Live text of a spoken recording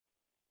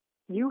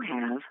You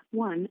have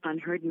one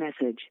unheard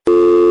message.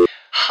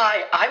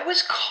 Hi, I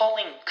was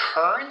calling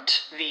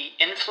Current, the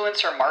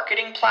influencer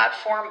marketing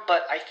platform,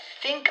 but I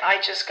think I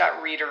just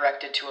got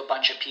redirected to a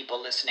bunch of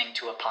people listening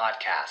to a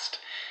podcast.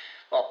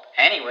 Well,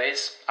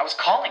 anyways, I was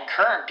calling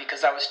Current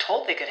because I was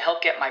told they could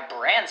help get my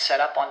brand set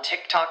up on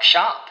TikTok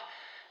Shop,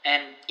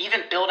 and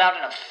even build out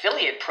an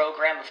affiliate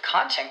program of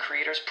content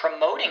creators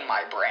promoting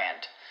my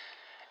brand,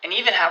 and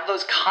even have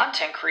those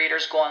content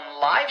creators go on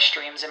live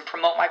streams and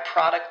promote my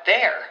product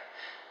there.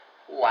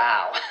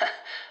 Wow,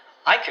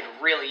 I could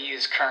really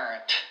use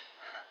Current.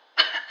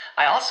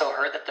 I also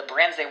heard that the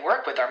brands they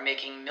work with are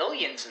making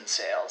millions in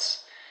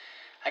sales.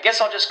 I guess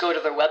I'll just go to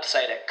their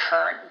website at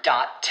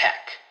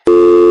current.tech.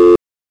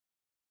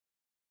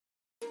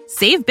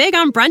 Save big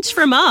on brunch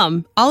for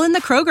mom, all in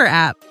the Kroger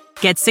app.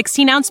 Get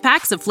 16-ounce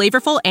packs of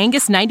flavorful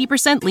Angus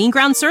 90% lean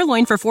ground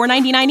sirloin for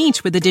 $4.99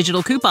 each with a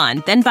digital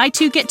coupon. Then buy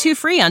 2, get 2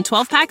 free on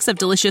 12 packs of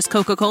delicious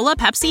Coca-Cola,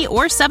 Pepsi,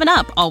 or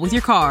 7-Up, all with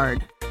your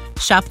card.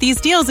 Shop these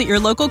deals at your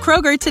local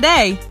Kroger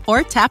today,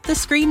 or tap the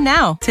screen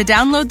now to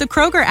download the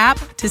Kroger app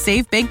to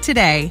save big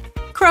today.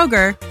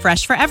 Kroger,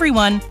 fresh for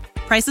everyone.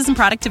 Prices and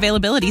product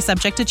availability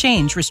subject to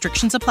change.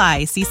 Restrictions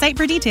apply. See site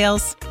for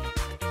details.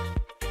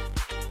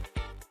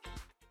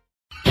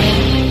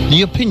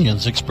 The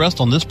opinions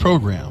expressed on this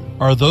program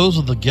are those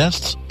of the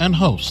guests and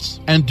hosts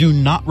and do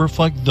not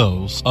reflect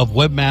those of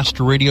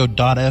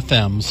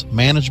WebmasterRadio.fm's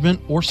management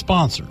or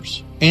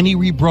sponsors. Any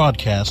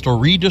rebroadcast or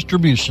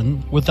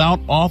redistribution without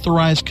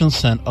authorized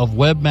consent of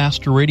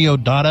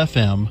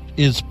WebmasterRadio.fm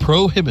is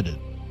prohibited.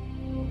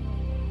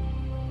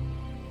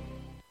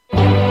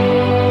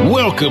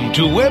 Welcome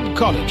to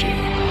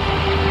Webcology.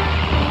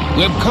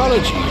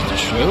 Webcology is the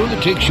show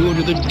that takes you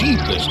into the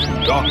deepest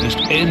and darkest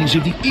ends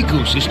of the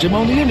ecosystem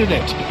on the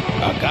internet.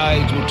 Our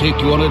guides will take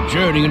you on a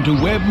journey into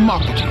web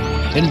marketing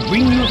and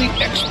bring you the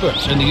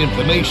experts and the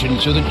information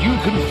so that you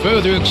can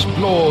further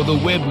explore the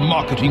web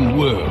marketing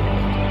world.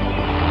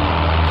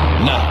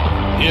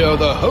 Now, here are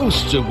the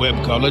hosts of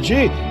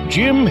Webcology,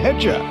 Jim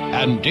Hedger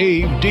and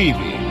Dave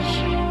Davies.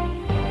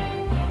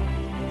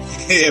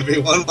 Hey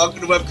everyone,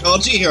 welcome to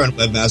Webcology here on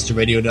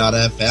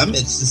WebmasterRadio.fm.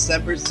 It's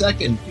December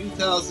 2nd,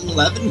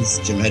 2011. This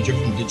is Jim Hedger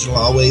from Digital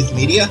Always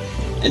Media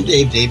and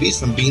Dave Davies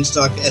from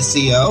Beanstalk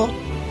SEO.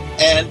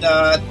 And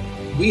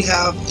we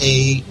have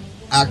a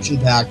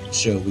action-packed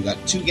show. We got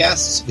 2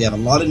 guests. We have a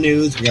lot of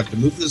news. We have to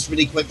move this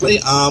really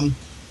quickly.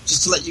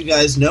 Just to let you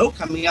guys know,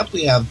 coming up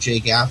we have Jay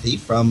Gaffey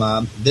from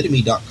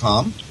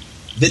Vidimi.com.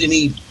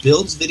 Vidimi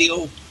builds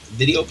video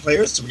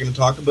players, so we're going to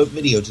talk about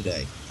video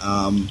today.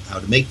 How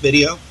to make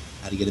video,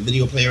 how to get a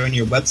video player on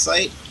your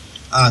website,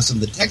 some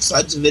of the tech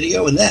sides of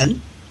video, and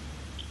then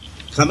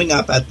coming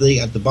up at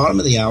the bottom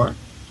of the hour,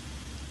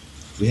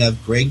 we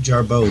have Greg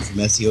Jarboe from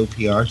SEO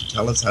PR to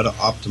tell us how to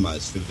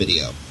optimize for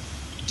video.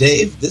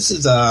 Dave, this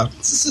is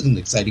an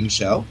exciting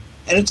show,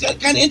 and it's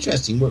kind of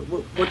interesting.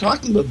 We're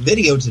talking about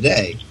video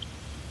today,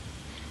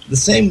 the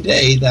same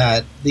day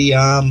that the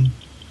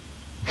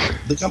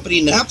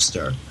company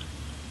Napster,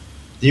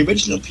 the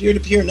original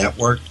peer-to-peer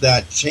network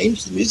that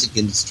changed the music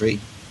industry,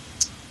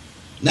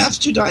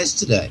 Napster dies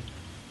today.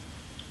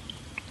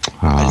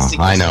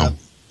 I know.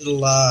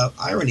 Little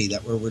irony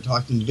that we're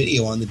talking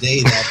video on the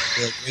day that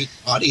the great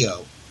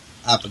audio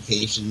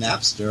application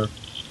Napster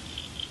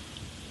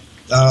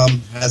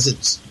has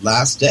its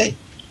last day.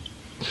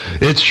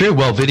 It's true.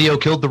 Well, video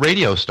killed the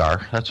radio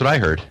star. That's what I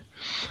heard.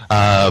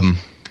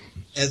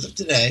 As of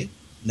today,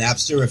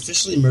 Napster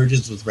officially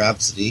merges with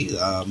Rhapsody,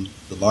 the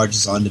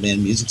largest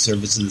on-demand music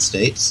service in the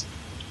States.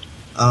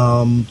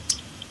 I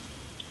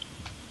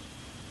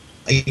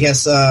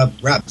guess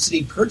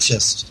Rhapsody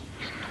purchased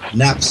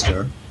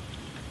Napster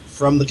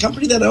from the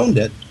company that owned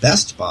it,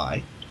 Best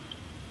Buy.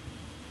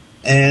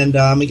 And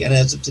again,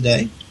 as of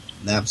today,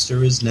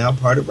 Napster is now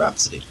part of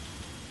Rhapsody.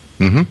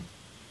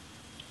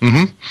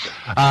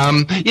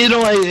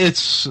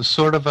 It's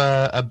sort of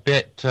a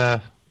bit,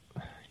 I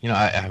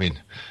mean,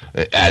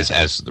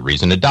 as the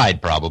reason it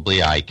died,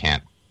 probably, I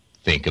can't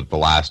think of the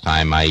last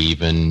time I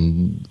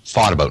even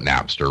thought about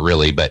Napster,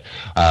 really. But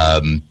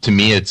to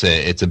me, it's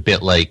a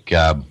bit like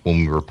when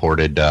we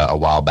reported a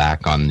while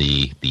back on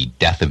the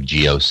death of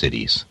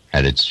GeoCities.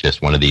 And it's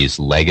just one of these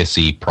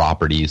legacy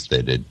properties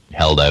that had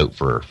held out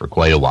for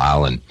quite a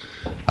while, and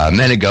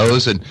then it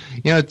goes, and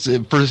it's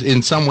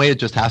in some way it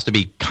just has to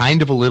be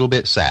kind of a little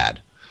bit sad,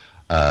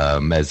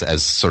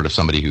 as sort of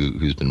somebody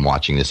who's been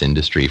watching this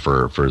industry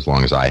for as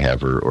long as I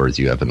have, or as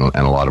you have, and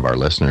a lot of our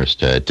listeners,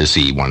 to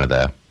see one of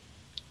the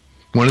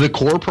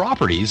core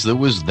properties that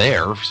was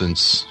there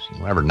since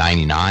whatever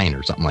 99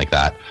 or something like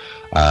that,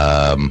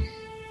 go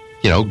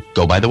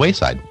by the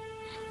wayside.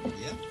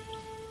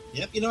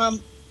 Yep.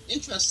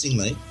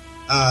 Interestingly,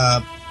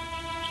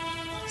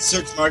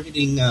 search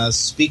marketing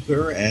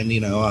speaker and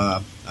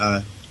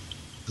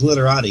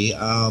glitterati,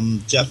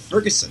 Jeff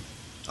Ferguson,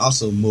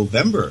 also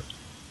Movember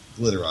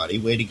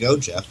glitterati. Way to go,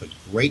 Jeff! A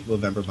great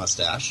Movember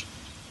mustache.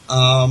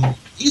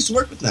 He used to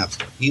work with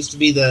Napster. He used to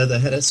be the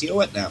head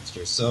SEO at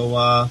Napster. So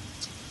a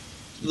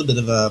little bit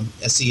of a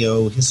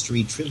SEO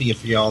history trivia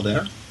for y'all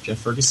there. Jeff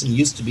Ferguson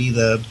used to be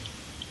the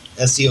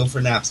SEO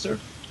for Napster,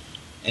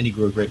 and he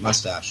grew a great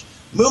mustache.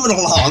 Moving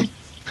along.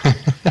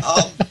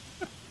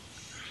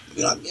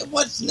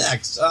 What's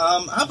next?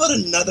 How about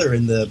another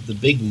in the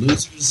big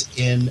losers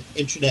in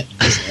internet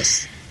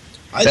business?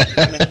 I think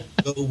I'm going to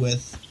go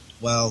with,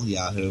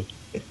 Yahoo.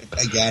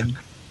 Again.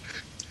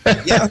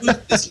 Yahoo's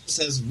business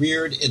has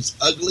reared its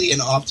ugly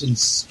and often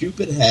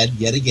stupid head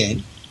yet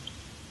again.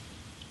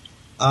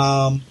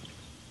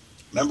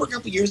 Remember a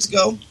couple years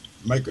ago,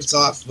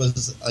 Microsoft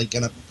was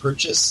going to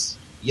purchase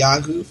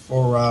Yahoo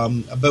for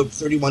about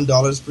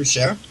 $31 per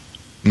share?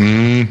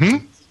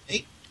 Mm-hmm.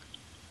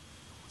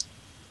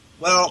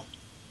 Well,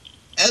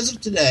 as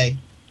of today,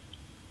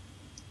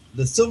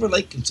 the Silver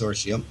Lake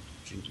Consortium,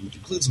 which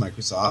includes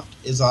Microsoft,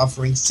 is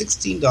offering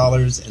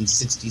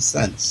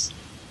 $16.60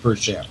 per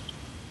share.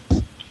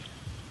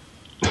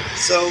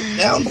 So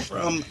down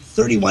from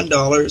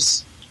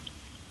 $31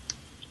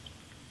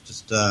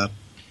 just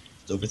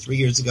over 3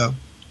 years ago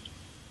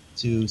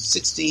to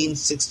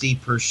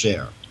 $16.60 per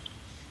share.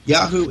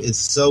 Yahoo is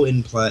so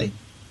in play,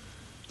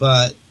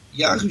 but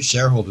Yahoo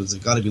shareholders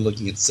have got to be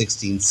looking at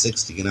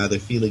 $16.60 and either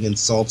feeling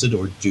insulted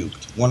or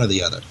duped, one or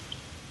the other.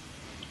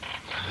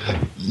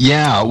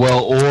 Yeah,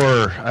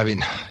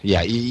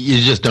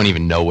 you just don't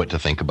even know what to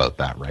think about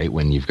that, right?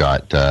 When you've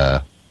got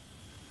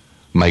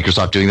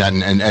Microsoft doing that,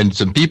 and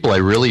some people I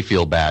really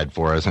feel bad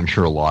for, as I'm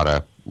sure a lot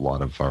of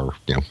our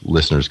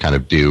listeners kind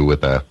of do,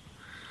 with a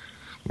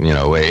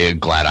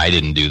glad I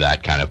didn't do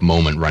that kind of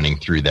moment running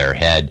through their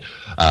head,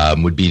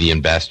 would be the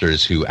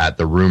investors who, at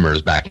the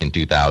rumors back in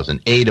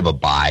 2008 of a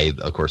buy,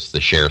 of course,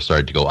 the share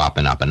started to go up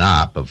and up and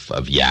up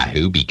of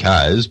Yahoo,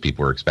 because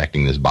people were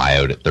expecting this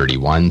buyout at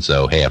 31.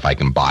 So, hey, if I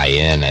can buy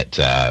in at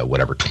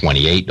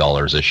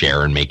 $28 a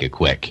share and make it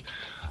quick,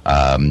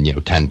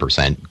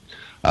 10%,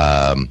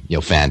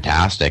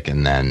 fantastic.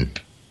 And then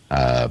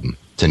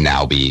to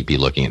now be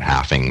looking at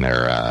halving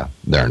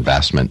their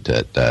investment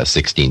at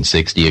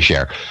 $16.60 a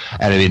share.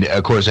 And I mean,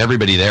 of course,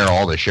 everybody there,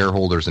 all the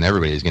shareholders and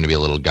everybody, is going to be a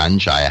little gun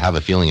shy. I have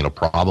a feeling it'll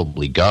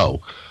probably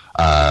go,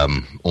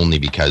 only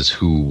because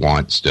who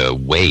wants to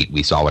wait?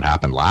 We saw what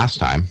happened last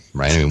time,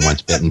 right? I mean,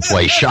 once bitten,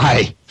 twice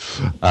shy.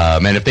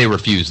 And if they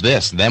refuse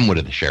this, then what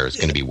are the shares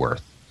going to be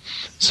worth?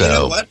 So, you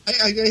know what?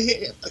 I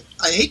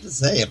hate to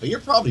say it, but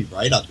you're probably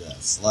right on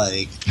this.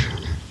 Like,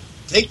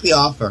 take the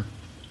offer.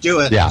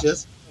 Do it. Yeah.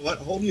 Just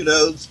hold your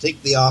nose,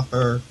 take the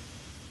offer,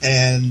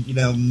 and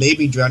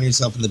maybe drown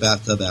yourself in the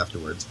bathtub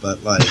afterwards. But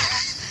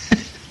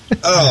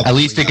at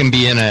least it can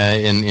be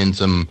in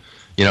some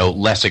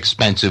less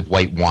expensive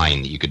white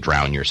wine that you could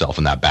drown yourself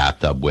in that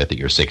bathtub with at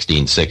your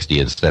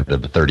 $16.60 instead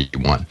of the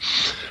 31.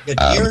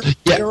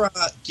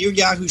 Dear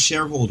Yahoo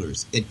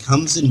shareholders, it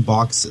comes in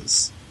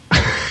boxes.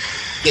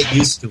 Get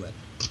used to it.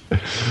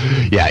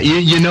 Yeah,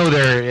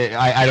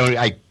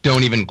 I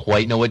don't even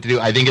quite know what to do.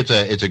 I think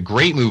it's a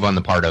great move on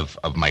the part of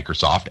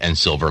Microsoft and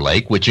Silver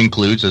Lake, which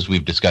includes, as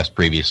we've discussed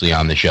previously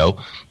on the show,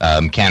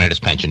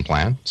 Canada's pension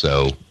plan.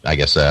 So I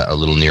guess a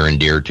little near and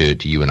dear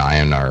to you and I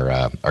and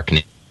our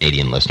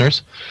Canadian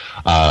listeners.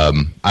 I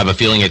have a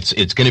feeling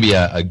it's going to be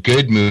a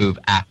good move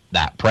at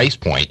that price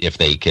point if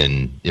they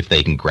can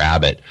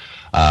grab it.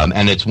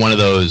 And it's one of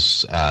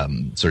those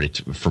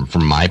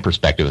from my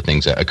perspective of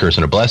things, a curse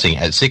and a blessing.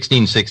 At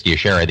 $16.60 a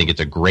share, I think it's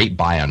a great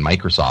buy on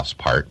Microsoft's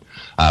part.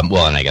 And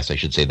I guess I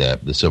should say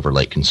the Silver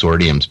Lake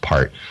Consortium's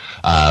part,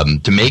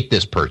 to make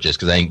this purchase,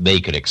 because I think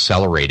they could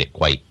accelerate it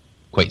quite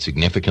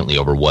significantly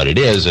over what it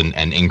is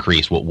and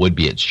increase what would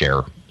be its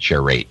share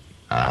rate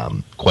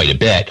quite a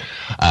bit.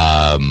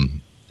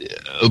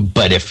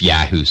 But if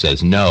Yahoo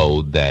says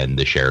no, then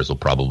the shares will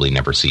probably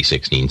never see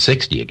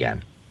 $16.60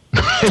 again.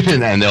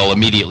 And they'll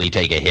immediately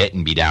take a hit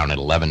and be down at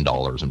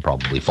 $11 and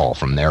probably fall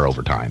from there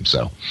over time.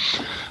 So,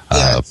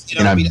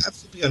 it'd be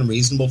absolutely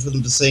unreasonable for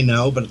them to say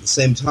no, but at the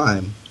same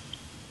time,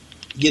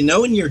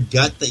 in your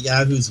gut that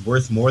Yahoo's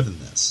worth more than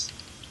this.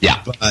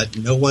 Yeah. But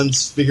no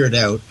one's figured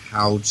out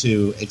how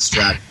to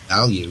extract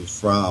value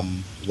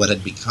from what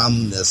had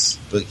become this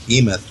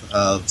behemoth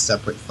of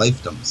separate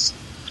fiefdoms.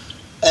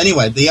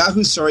 Anyway, the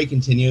Yahoo story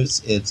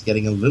continues. It's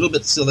getting a little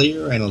bit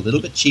sillier and a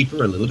little bit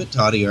cheaper, a little bit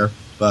toddier,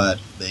 but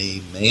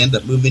they may end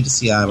up moving to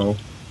Seattle.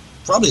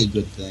 Probably a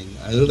good thing.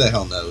 Who the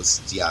hell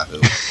knows? It's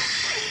Yahoo.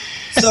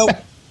 So,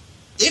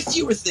 if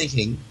you were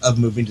thinking of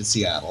moving to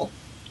Seattle,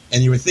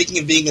 and you were thinking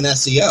of being an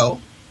SEO,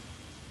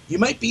 you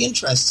might be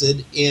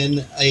interested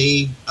in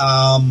a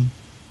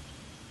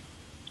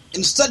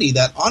study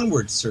that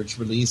Onward Search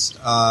released.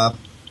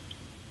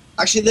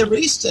 Actually, they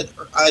released it,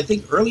 I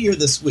think, earlier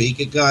this week.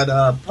 It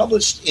got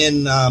published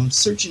in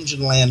Search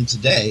Engine Land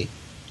today.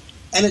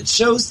 And it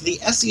shows the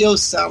SEO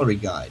salary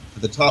guide for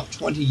the top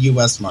 20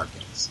 U.S.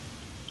 markets.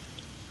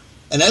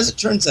 And as it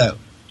turns out,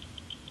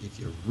 if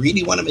you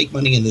really want to make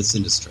money in this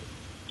industry,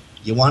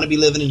 you want to be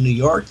living in New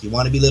York, you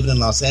want to be living in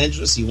Los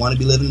Angeles, you want to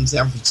be living in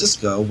San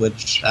Francisco,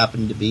 which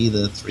happen to be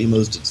the three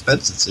most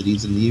expensive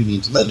cities in the Union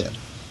to live in.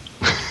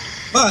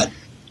 But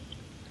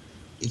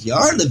if you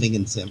are living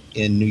in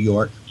New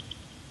York,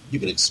 you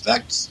can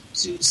expect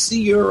to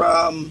see your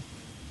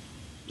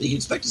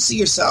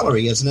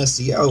salary as an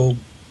SEO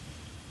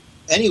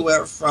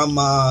anywhere from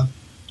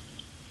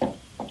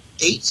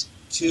 8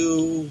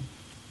 to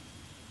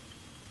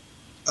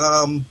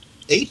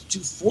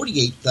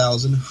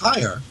 48,000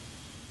 higher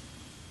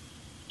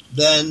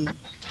than,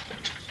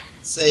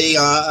 say,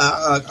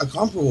 a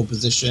comparable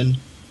position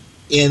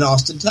in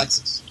Austin,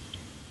 Texas.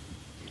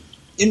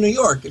 In New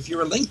York, if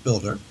you're a link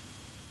builder,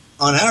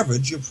 on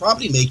average, you're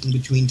probably making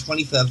between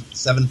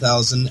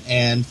 $27,000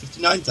 and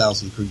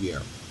 $59,000 per year.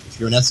 If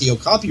you're an SEO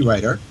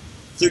copywriter,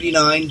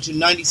 $39,000 to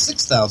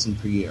 $96,000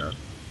 per year.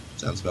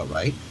 Sounds about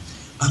right.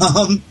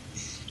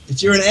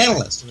 If you're an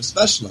analyst or a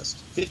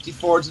specialist,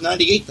 $54,000 to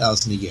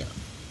 $98,000 a year.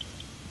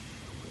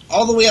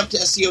 All the way up to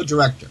SEO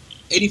director,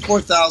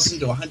 $84,000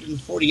 to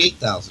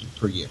 $148,000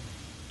 per year.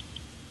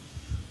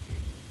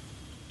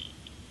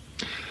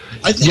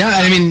 I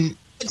think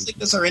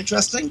these are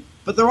interesting,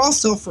 but they're all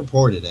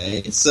self-reported,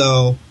 eh?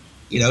 So,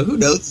 who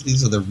knows?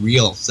 These are the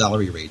real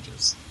salary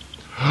ranges.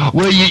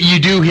 Well, you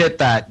do hit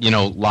that,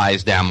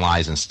 lies, damn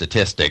lies, and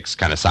statistics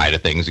kind of side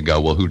of things and go,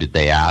 well, who did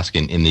they ask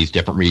in these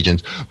different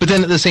regions? But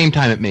then at the same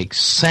time, it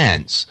makes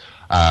sense.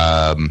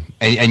 And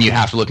you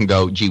have to look and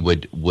go, gee,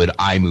 would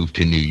I move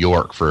to New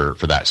York for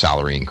that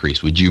salary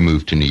increase? Would you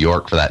move to New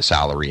York for that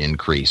salary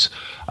increase?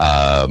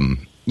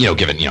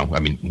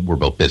 Given, we're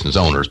both business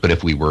owners, but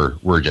if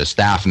we're just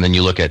staff, and then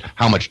you look at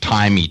how much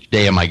time each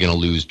day am I going to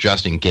lose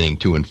just in getting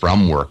to and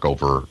from work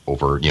over,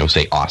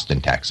 say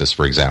Austin, Texas,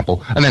 for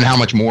example, and then how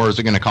much more is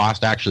it going to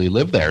cost to actually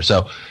live there?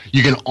 So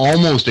you can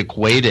almost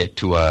equate it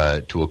to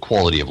a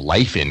quality of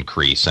life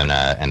increase and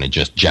a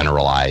just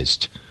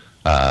generalized,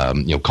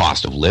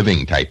 cost of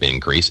living type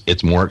increase.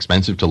 It's more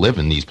expensive to live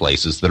in these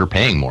places that are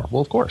paying more.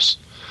 Well, of course.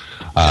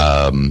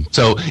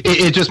 So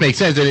it just makes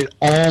sense, and it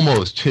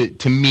almost,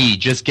 to me,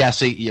 just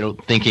guessing,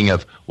 thinking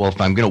of, well,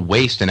 if I'm going to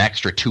waste an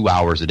extra 2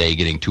 hours a day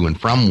getting to and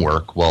from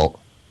work,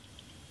 well,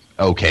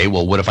 okay,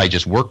 well, what if I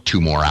just work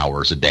 2 more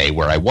hours a day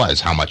where I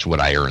was? How much would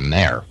I earn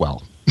there?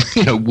 Well,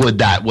 would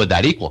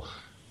that equal?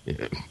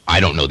 I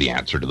don't know the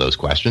answer to those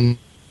questions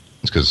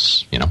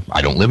because,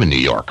 I don't live in New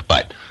York,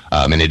 but,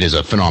 and it is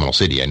a phenomenal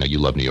city. I know you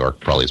love New York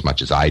probably as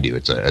much as I do.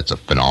 It's a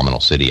phenomenal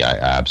city. I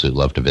absolutely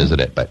love to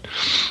visit it, but,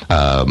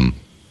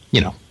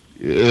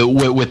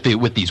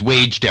 with these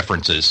wage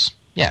differences,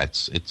 yeah,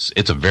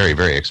 it's a very,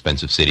 very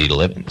expensive city to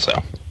live in.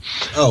 So,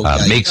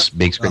 makes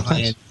great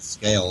sense.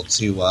 Scale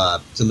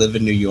to live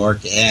in New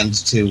York and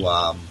to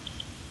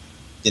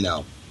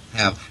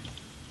have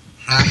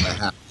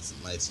half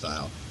decent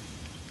lifestyle.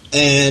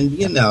 And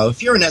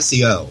if you're an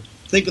SEO,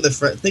 think of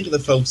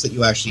the folks that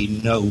you actually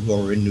know who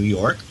are in New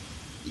York.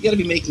 You got to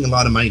be making a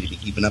lot of money to be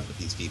keeping up with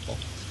these people.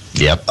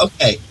 Yep.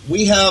 Okay,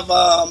 we have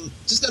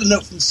just got a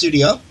note from the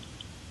studio.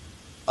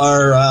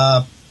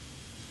 Our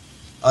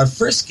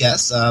first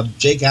guest,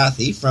 Jake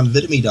Athey from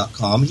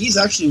Vidimi.com, he's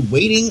actually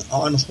waiting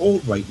on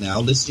hold right now,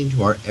 listening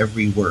to our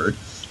every word.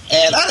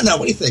 And I don't know,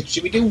 what do you think?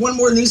 Should we do one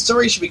more news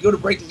story? Should we go to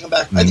break and come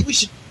back? I think we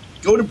should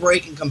go to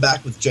break and come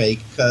back with Jake,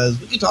 because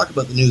we could talk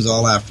about the news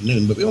all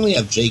afternoon, but we only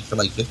have Jake for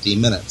like 15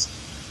 minutes.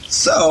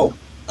 So,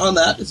 on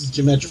that, this is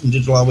Jim Hedger from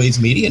Digital Always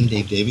Media and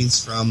Dave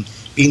Davies from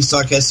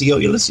Beanstalk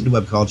SEO. You're listening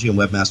to Webcology on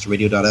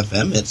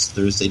WebmasterRadio.fm. It's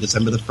Thursday,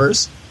 December the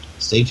 1st.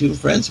 Stay tuned,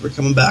 friends. We're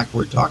coming back.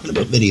 We're talking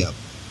about video.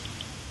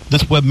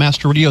 This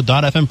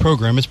WebmasterRadio.fm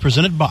program is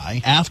presented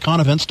by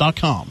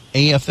AFCONEvents.com,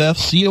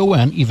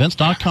 AFFCON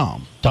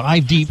events.com.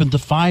 Dive deep into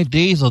 5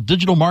 days of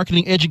digital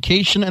marketing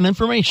education and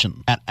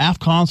information at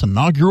AFCON's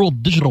inaugural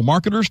Digital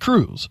Marketers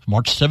Cruise,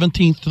 March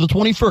 17th to the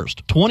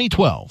 21st,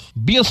 2012.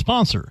 Be a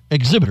sponsor,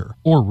 exhibitor,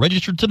 or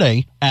register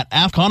today at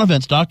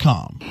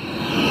AFCONEvents.com.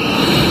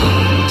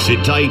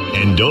 Sit tight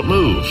and don't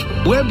move.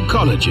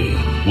 Webcology.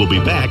 We'll be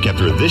back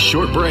after this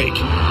short break.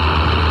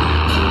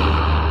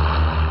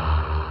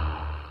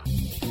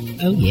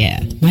 Oh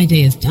yeah, my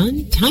day is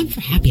done. Time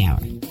for happy hour.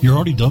 You're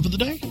already done for the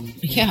day?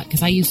 Yeah,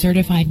 because I use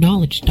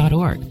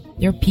CertifiedKnowledge.org.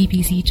 Their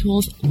PPC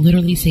tools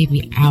literally save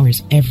me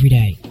hours every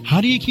day.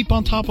 How do you keep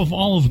on top of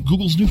all of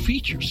Google's new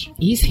features?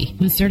 Easy.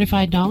 With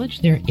Certified Knowledge,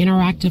 their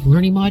interactive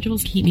learning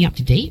modules keep me up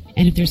to date.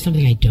 And if there's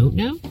something I don't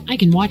know, I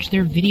can watch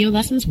their video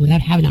lessons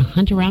without having to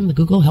hunt around the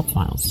Google Help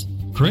files.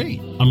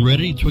 Great. I'm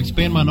ready to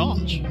expand my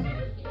knowledge.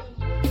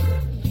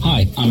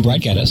 Hi, I'm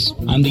Brett Geddes.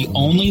 I'm the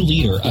only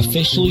leader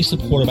officially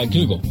supported by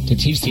Google to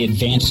teach the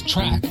advanced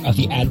track of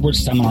the AdWords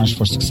Seminars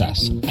for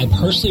Success. I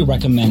personally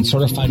recommend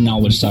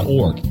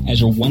CertifiedKnowledge.org as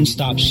your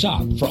one-stop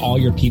shop for all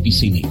your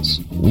PPC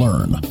needs.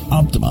 Learn,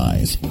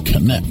 optimize,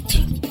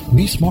 connect.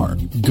 Be smart.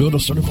 Go to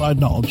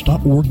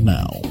CertifiedKnowledge.org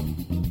now.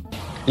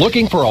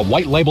 Looking for a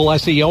white label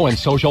SEO and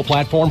social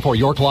platform for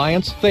your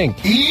clients? Think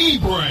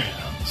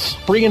eBrands.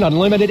 Free and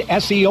unlimited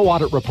SEO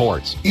audit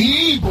reports.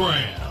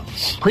 eBrands.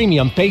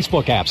 Premium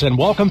Facebook apps and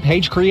welcome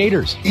page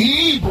creators.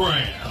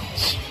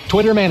 eBrands.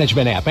 Twitter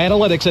management app,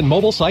 analytics, and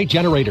mobile site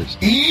generators.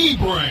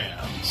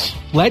 eBrands.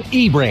 Let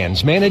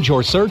eBrands manage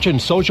your search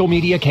and social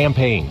media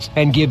campaigns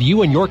and give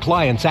you and your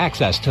clients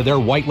access to their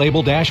white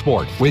label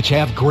dashboard, which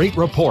have great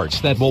reports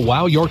that will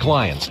wow your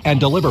clients and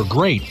deliver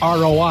great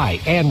ROI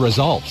and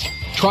results.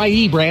 Try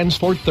eBrands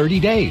for 30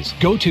 days.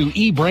 Go to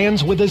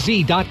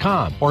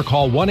eBrandsWithAZ.com or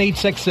call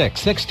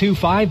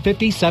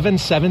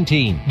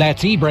 1-866-625-5717.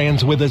 That's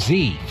eBrands with a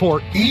Z for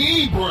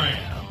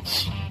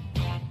eBrands.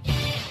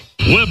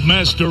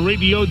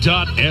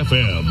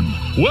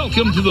 WebmasterRadio.fm.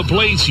 Welcome to the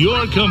place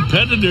your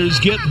competitors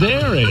get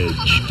their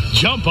edge.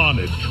 Jump on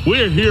it.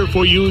 We're here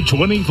for you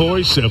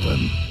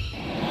 24/7.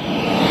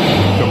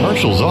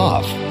 Commercials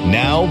off.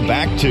 Now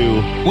back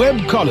to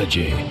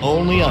Webcology,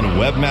 only on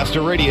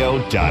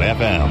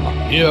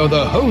WebmasterRadio.fm. Here are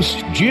the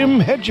hosts, Jim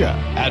Hedger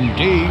and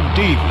Dave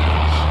Davies.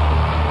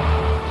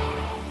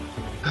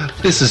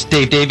 This is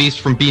Dave Davies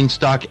from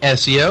Beanstalk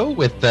SEO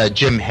with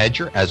Jim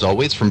Hedger, as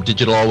always, from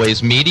Digital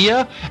Always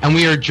Media. And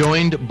we are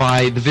joined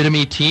by the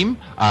Vidimi team.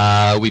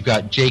 We've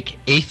got Jake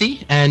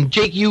Athey. And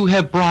Jake, you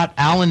have brought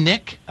Al and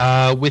Nick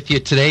with you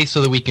today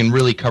so that we can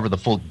really cover the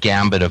full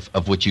gambit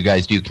of what you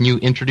guys do. Can you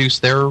introduce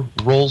their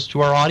roles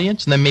to our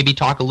audience and then maybe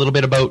talk a little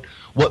bit about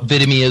what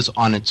Vidimi is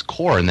on its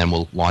core, and then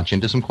we'll launch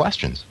into some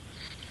questions.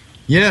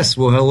 Yes,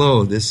 well,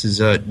 hello. This is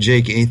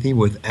Jake Athey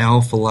with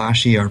Al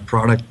Falashi, our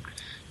product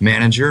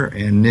manager,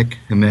 and Nick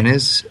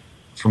Jimenez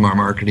from our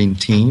marketing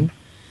team.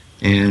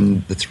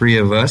 And the three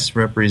of us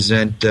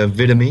represent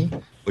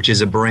Vidimi, which is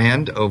a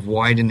brand of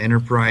Wyden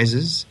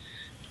Enterprises.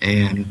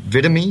 And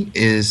Vidimi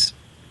is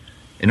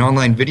an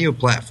online video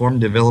platform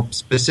developed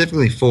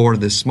specifically for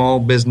the small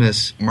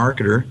business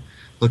marketer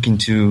looking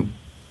to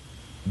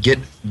get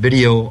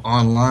video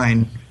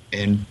online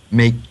and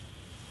make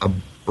a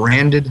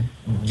branded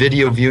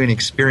video viewing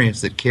experience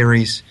that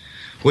carries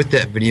with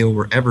that video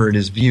wherever it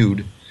is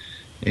viewed.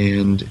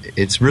 And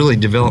it's really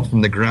developed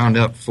from the ground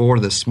up for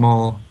the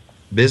small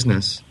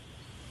business.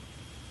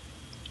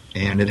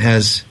 And it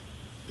has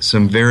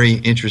some very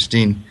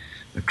interesting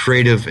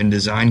creative and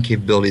design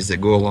capabilities that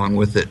go along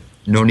with it.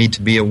 No need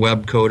to be a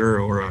web coder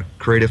or a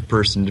creative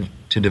person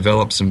to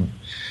develop some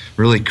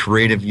really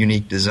creative,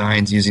 unique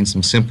designs using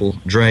some simple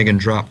drag and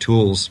drop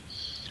tools.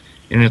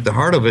 And at the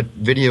heart of it,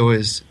 video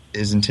is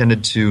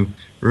intended to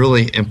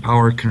really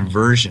empower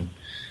conversion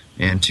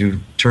and to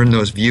turn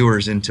those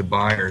viewers into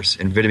buyers.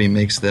 And Vidimi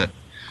makes that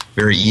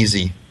very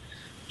easy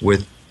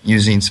with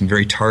using some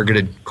very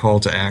targeted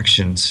call to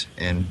actions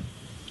and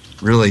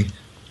really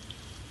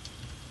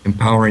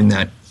empowering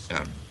that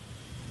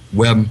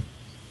web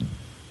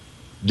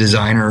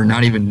designer,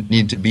 not even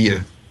need to be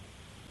a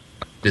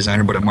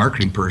designer, but a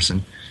marketing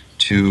person,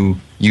 to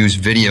use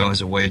video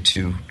as a way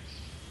to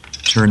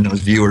turn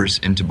those viewers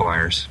into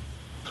buyers.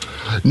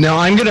 Now,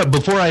 I'm gonna,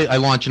 before I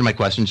launch into my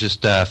questions,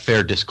 just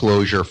fair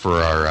disclosure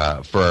for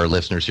our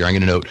listeners here. I'm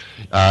going to note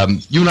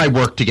you and I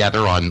work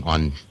together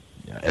on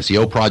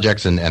SEO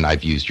projects, and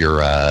I've used your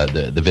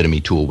the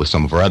Vidimi tool with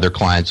some of our other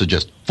clients. So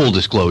just full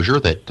disclosure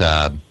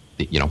that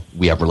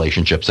we have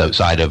relationships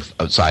outside of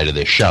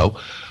this show.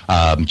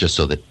 Just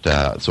so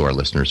that so our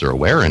listeners are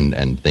aware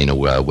and they know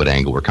what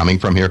angle we're coming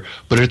from here.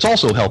 But it's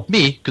also helped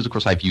me because, of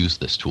course, I've used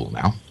this tool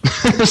now,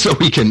 so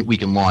we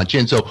can launch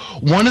in. So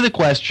one of the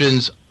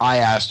questions I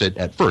asked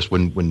at first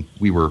when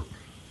we were,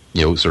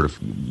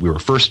 we were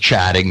first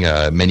chatting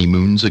many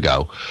moons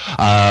ago.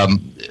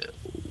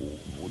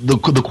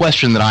 The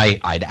question that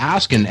I'd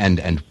ask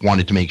and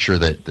wanted to make sure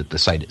that the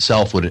site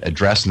itself would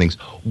address things.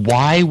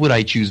 Why would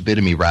I choose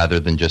Vidimi rather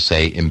than just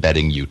say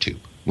embedding YouTube?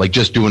 Like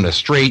just doing a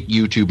straight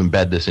YouTube,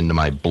 embed this into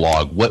my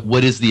blog.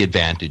 What is the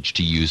advantage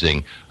to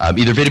using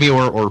either Vidimi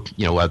or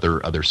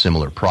other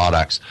similar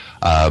products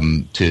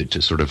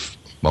to sort of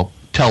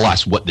tell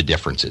us what the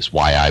difference is?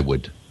 Why I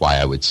would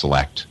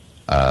select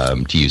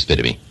to use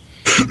Vidimi.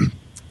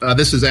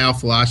 This is Al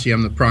Falashi.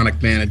 I'm the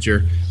product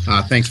manager.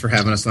 Thanks for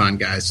having us on,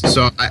 guys.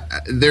 So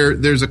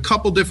there's a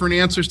couple different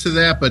answers to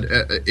that, but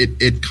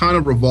it kind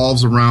of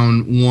revolves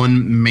around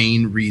one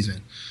main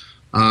reason.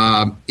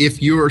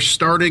 If you're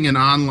starting an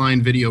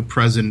online video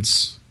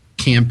presence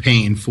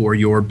campaign for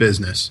your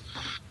business,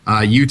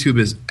 YouTube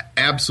is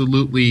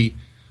absolutely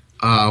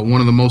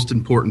one of the most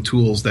important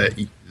tools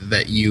that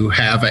you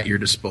have at your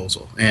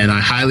disposal. And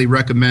I highly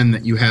recommend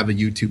that you have a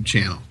YouTube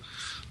channel.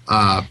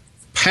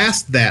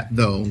 Past that,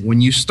 though,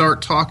 when you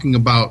start talking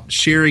about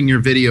sharing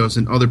your videos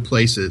in other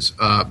places,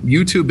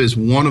 YouTube is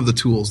one of the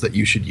tools that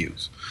you should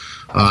use.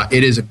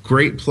 It is a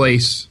great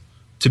place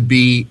to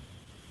be,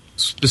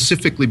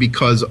 specifically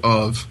because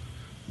of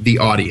the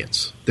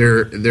audience.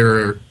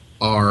 There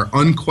are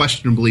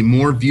unquestionably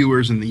more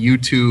viewers in the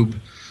YouTube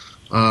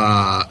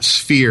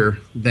sphere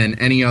than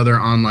any other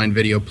online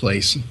video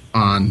place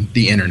on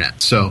the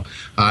internet. So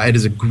it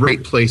is a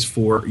great place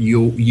for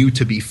you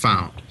to be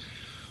found.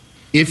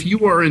 If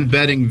you are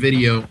embedding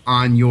video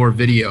on your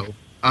site,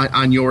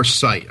 on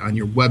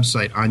your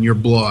website, on your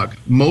blog,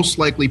 most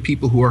likely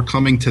people who are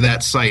coming to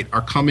that site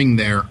are coming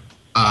there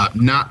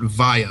not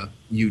via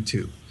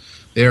YouTube.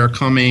 They are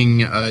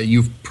coming,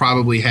 you've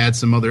probably had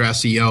some other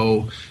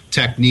SEO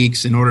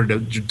techniques in order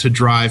to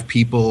drive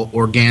people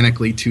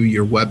organically to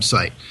your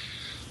website.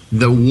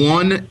 The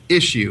one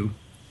issue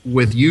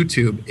with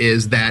YouTube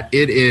is that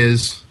it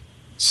is,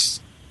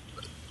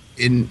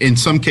 in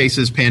some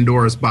cases,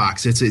 Pandora's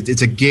box.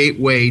 It's a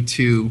gateway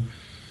to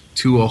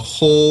to a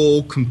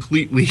whole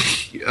completely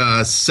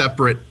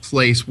separate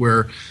place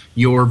where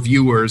your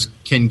viewers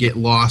can get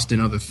lost in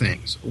other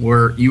things,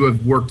 or you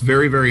have worked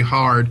very, very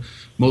hard,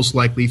 most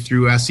likely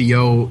through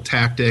SEO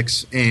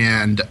tactics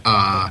and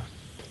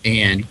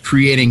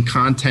creating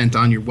content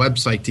on your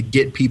website to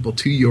get people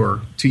to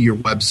your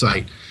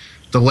website.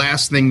 The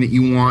last thing that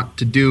you want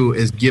to do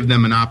is give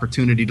them an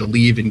opportunity to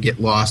leave and get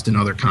lost in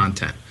other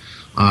content.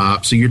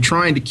 So you're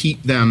trying to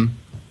keep them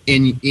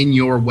in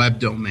your web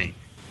domain.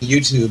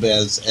 YouTube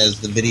as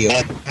the video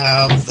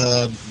have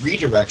the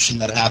redirection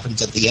that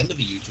happens at the end of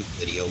a YouTube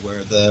video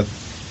where the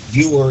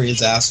viewer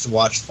is asked to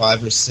watch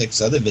 5 or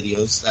 6 other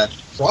videos that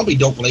probably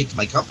don't relate to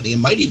my company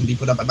and might even be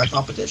put up by my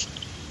competition.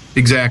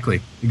 Exactly.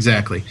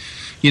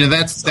 You know,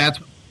 that's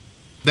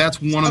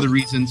one of the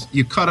reasons.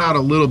 You cut out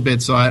a little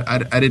bit, so I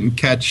didn't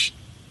catch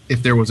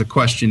if there was a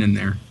question in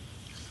there.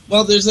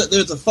 Well, there's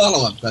a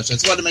follow-up question. I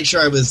just wanted to make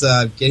sure I was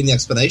getting the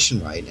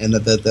explanation right and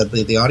that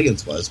the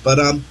audience was. But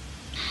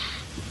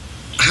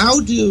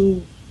how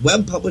do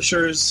web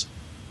publishers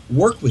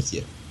work with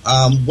you?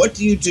 What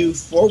do you do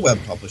for web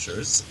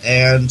publishers?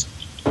 And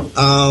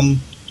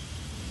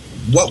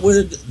what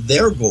would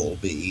their goal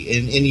be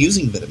in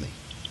using Vidimi?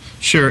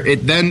 Sure.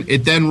 It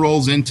then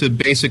rolls into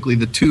basically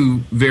the two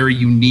very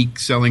unique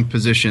selling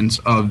positions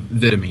of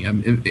Vidimi.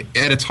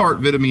 At its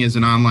heart, Vidimi is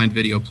an online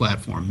video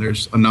platform.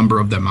 There's a number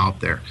of them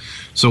out there.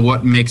 So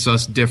what makes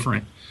us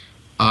different?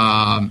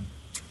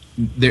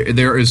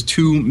 There is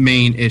two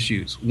main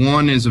issues.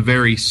 One is a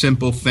very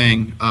simple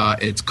thing.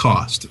 It's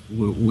cost.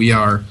 We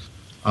are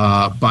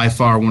by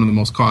far one of the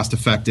most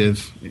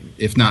cost-effective,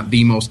 if not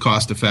the most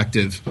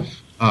cost-effective,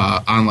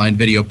 online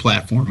video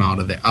platform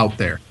out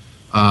there.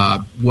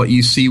 What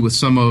you see with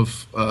some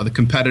of the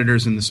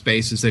competitors in the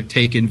space is they've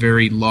taken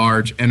very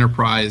large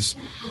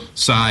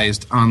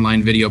enterprise-sized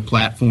online video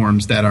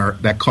platforms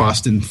that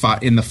cost in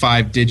the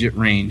 5-digit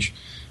range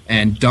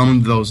and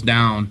dumbed those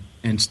down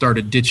and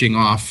started ditching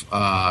off,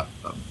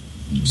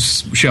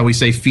 shall we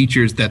say,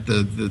 features that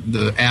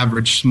the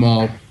average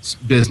small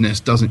business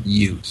doesn't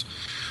use.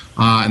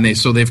 And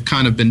they've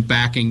kind of been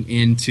backing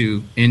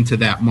into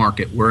that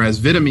market, whereas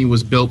Vidimi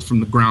was built from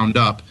the ground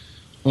up,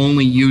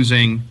 only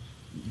using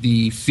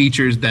the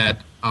features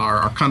that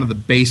are kind of the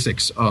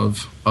basics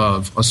of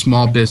a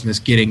small business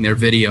getting their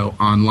video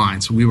online.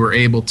 So we were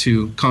able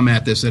to come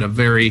at this at a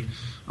very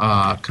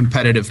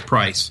competitive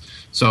price.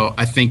 So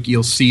I think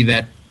you'll see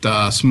that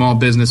small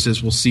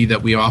businesses will see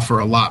that we offer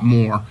a lot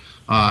more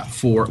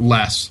for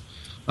less.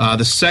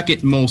 The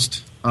second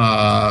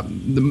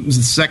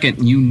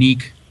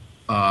unique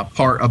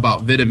part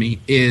about Vidimi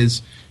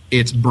is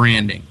its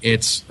branding.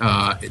 It's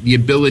the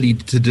ability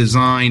to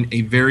design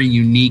a very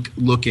unique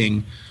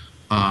looking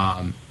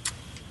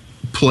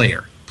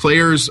player.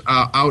 Players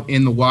out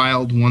in the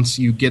wild, once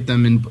you get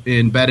them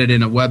embedded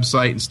in a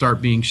website and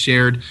start being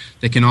shared,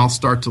 they can all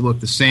start to look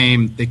the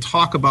same. They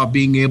talk about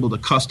being able to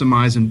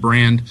customize and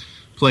brand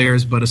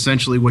players, but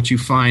essentially what you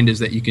find is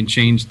that you can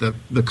change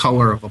the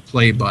color of a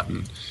play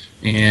button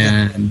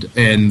and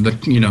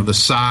the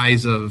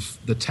size of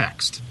the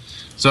text.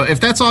 So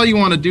if that's all you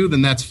want to do,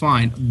 then that's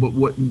fine. But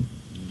what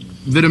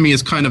Vidimi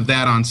is kind of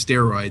that on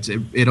steroids.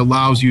 It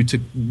allows you to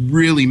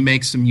really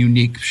make some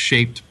unique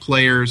shaped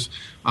players,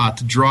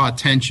 to draw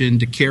attention,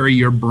 to carry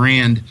your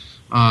brand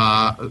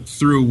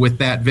through with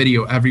that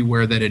video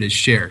everywhere that it is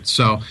shared.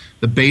 So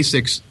the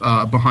basics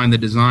behind the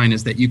design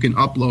is that you can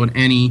upload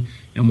any,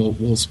 and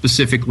we'll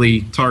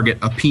specifically target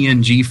a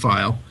PNG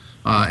file,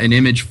 an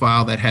image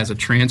file that has a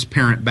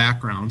transparent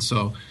background.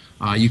 So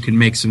you can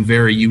make some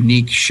very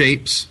unique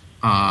shapes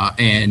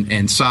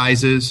and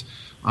sizes.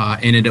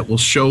 And it will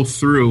show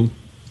through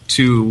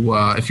to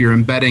if you're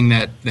embedding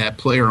that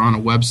player on a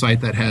website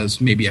that has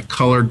maybe a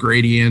color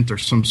gradient or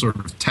some sort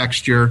of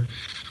texture,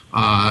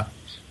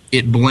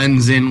 it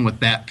blends in with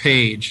that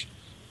page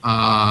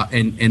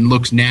and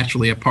looks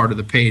naturally a part of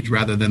the page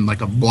rather than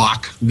like a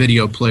block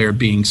video player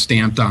being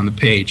stamped on the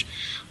page.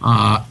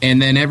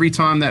 And then every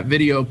time that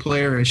video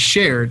player is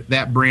shared,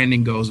 that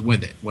branding goes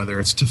with it, whether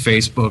it's to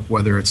Facebook,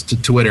 whether it's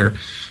to Twitter.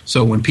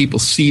 So when people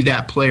see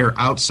that player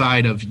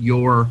outside of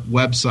your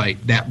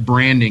website, that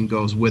branding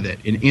goes with it.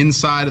 And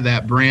inside of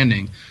that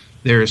branding,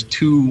 there's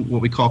two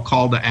what we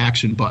call to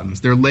action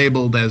buttons. They're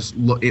labeled as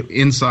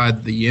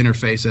inside the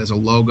interface as a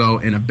logo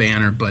and a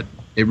banner, but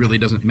it really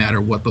doesn't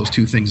matter what those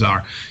two things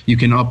are. You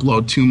can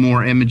upload 2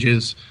 more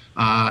images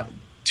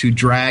to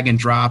drag and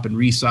drop and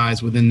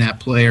resize within that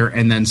player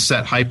and then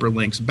set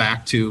hyperlinks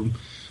back to.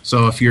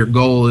 So if your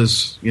goal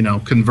is,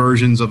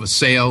 conversions of a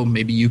sale,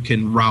 maybe you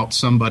can route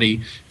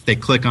somebody. If they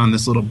click on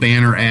this little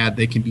banner ad,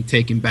 they can be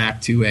taken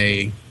back to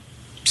a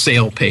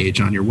sale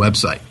page on your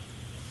website.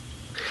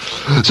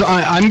 So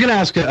I'm going to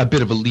ask a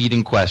bit of a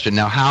leading question.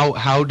 Now,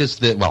 how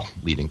does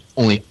leading,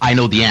 only I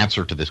know the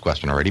answer to this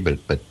question already,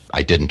 but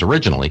I didn't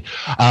originally.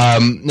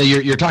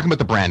 You're talking about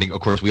the branding.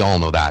 Of course, we all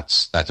know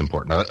that's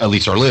important. At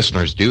least our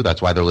listeners do.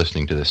 That's why they're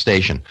listening to this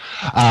station.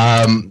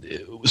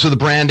 So the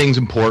branding's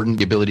important.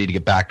 The ability to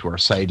get back to our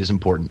site is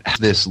important.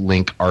 This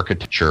link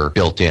architecture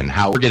built in.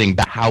 How we're getting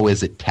back? How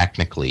is it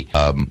technically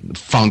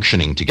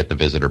functioning to get the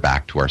visitor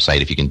back to our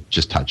site? If you can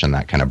just touch on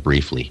that kind of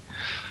briefly.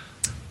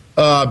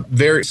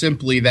 Very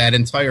simply, that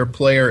entire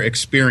player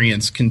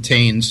experience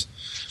contains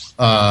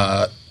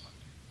 4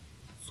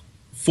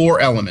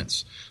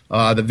 elements.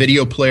 The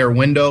video player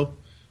window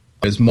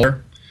is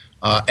more,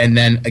 and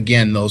then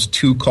again those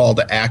 2 call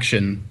to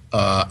action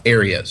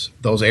areas.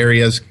 Those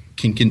areas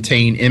can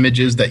contain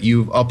images that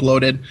you've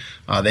uploaded.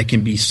 They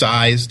can be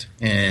sized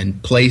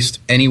and placed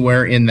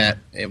anywhere in that,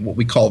 what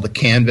we call the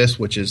canvas,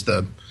 which is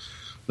the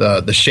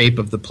shape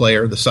of the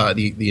player,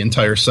 the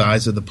entire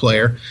size of the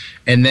player.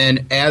 And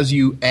then as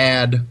you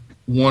add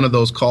one of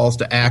those calls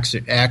to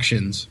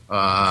actions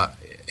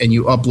and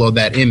you upload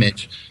that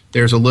image,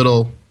 there's a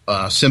little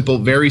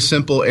very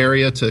simple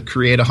area to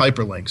create a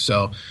hyperlink.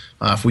 So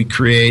if we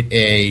create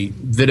a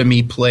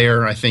VitaMe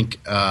player, I think,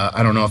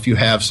 I don't know if you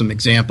have some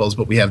examples,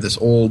 but we have this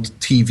old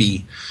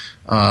TV,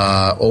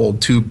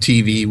 old tube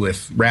TV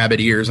with rabbit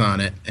ears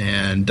on it,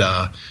 and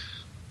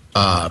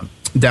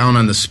down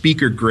on the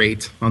speaker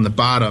grate on the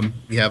bottom,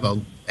 we have a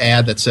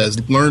ad that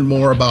says, learn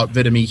more about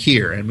VitaMe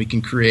here. And we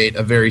can create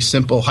a very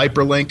simple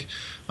hyperlink,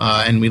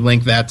 and we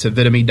link that to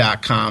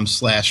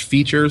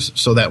vitame.com/features,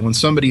 so that when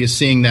somebody is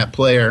seeing that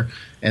player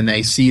and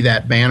they see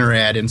that banner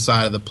ad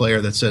inside of the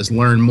player that says,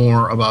 learn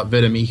more about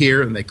VitaMe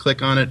here, and they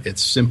click on it,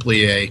 it's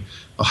simply a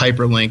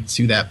hyperlink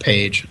to that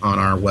page on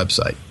our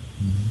website.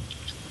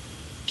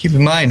 Keep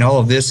in mind, all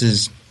of this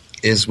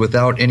is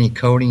without any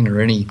coding or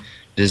any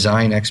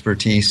design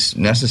expertise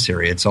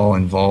necessary. It's all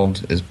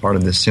involved as part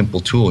of this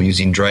simple tool,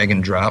 using drag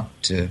and drop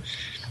to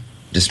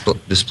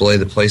display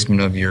the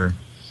placement of your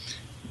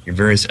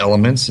various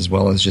elements, as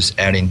well as just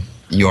adding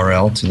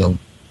URL to the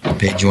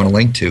page you want to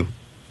link to.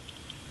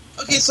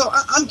 Okay, so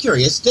I'm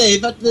curious,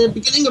 Dave, at the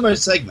beginning of our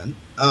segment,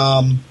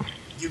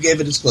 you gave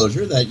a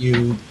disclosure that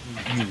you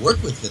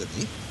work with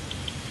VitaMe.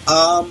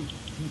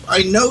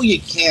 I know you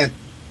can't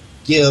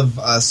give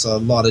us a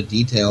lot of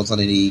details on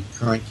any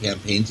current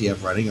campaigns you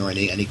have running or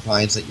any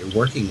clients that you're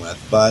working with,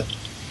 but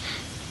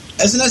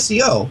as an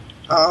SEO,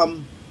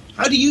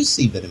 how do you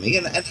see VitaMe,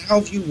 and how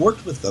have you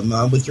worked with them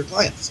with your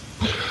clients?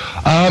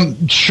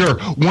 Sure.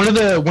 One of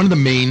the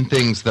main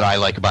things that I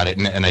like about it,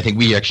 and I think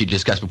we actually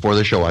discussed before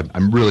the show,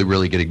 I'm really,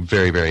 really getting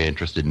very, very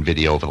interested in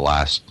video over the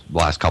last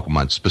couple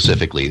months,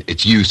 specifically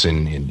its use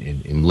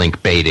in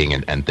link baiting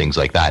and things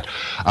like that.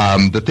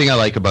 The thing I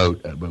like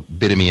about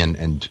VitaMe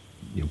and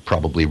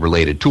probably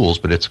related tools,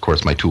 but it's of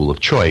course my tool of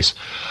choice,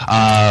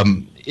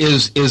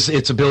 is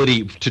its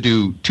ability to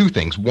do 2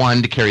 things.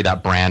 One, to carry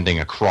that branding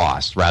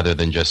across rather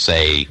than just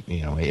say,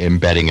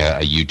 embedding a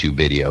YouTube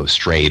video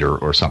straight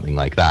or something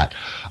like that.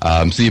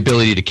 So the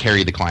ability to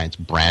carry the client's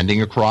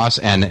branding across,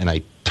 and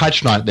I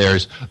touched on it,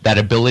 there's that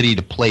ability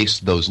to place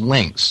those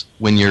links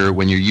when you're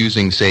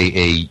using, say,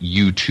 a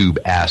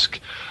YouTube-esque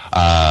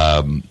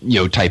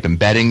type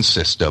embedding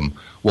system.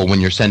 Well,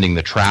 when you're sending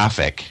the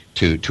traffic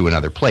to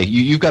another place,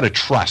 you've got to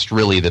trust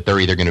really that they're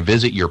either going to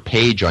visit your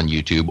page on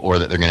YouTube or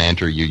that they're going to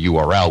enter your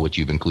URL, which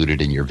you've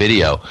included in your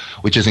video,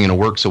 which isn't going to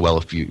work so well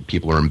if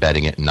people are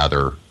embedding it in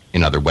other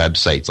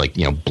websites. Like,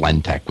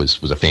 Blendtec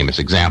was a famous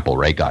example,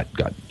 right? Got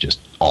just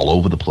all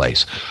over the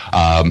place.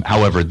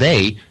 However,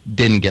 they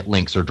didn't get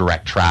links or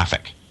direct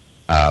traffic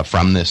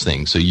from this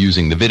thing. So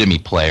using the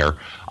VitaMe player,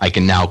 I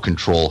can now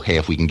control, hey,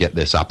 if we can get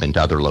this up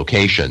into other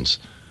locations,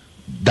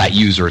 that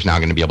user is now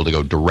going to be able to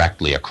go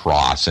directly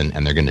across, and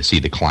they're going to see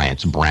the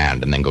client's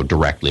brand and then go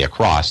directly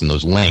across. And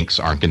those links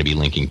aren't going to be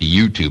linking to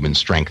YouTube and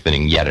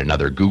strengthening yet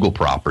another Google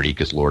property,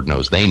 because Lord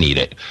knows they need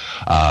it.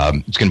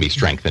 It's going to be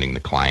strengthening the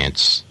client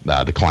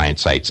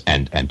sites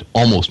and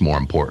almost more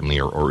importantly,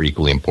 or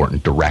equally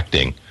important,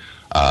 directing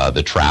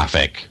the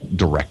traffic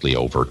directly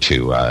over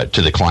to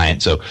the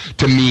client. So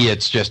to me,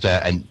 it's just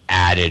an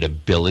added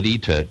ability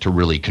to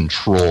really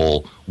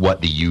control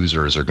what the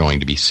users are going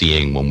to be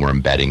seeing when we're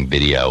embedding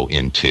video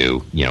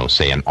into,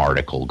 say, an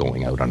article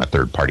going out on a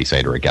third-party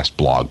site or a guest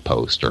blog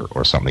post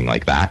or something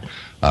like that.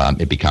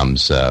 It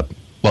becomes, it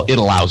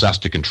allows us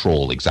to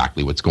control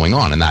exactly what's going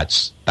on, and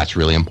that's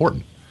really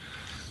important.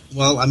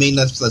 Well, I mean,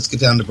 let's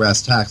get down to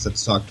brass tacks.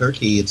 Let's talk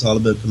turkey. It's all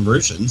about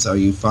conversions. Are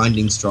you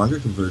finding stronger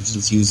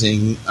conversions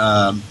using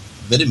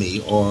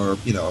VitaMe or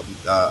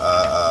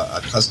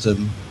a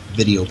custom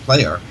video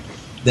player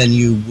than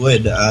you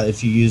would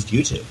if you used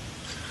YouTube?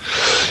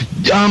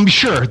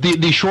 Sure.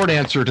 The short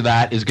answer to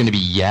that is going to be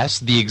yes.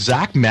 The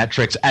exact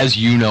metrics, as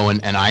you know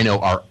and I know,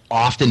 are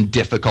often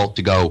difficult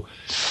to go.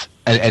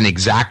 An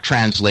exact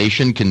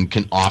translation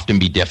can often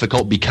be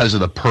difficult because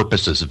of the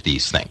purposes of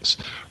these things,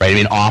 right? I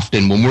mean,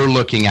 often when we're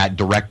looking at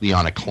directly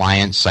on a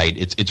client site,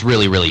 it's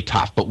really, really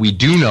tough. But we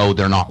do know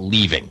they're not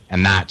leaving,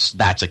 and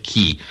that's a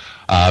key.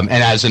 And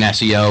as an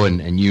SEO,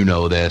 and you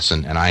know this,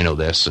 and I know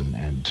this,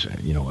 and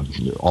you know,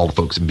 all the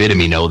folks at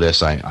Vidimi know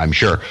this, I'm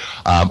sure.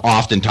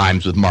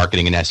 Oftentimes with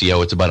marketing and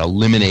SEO, it's about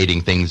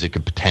eliminating things that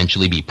could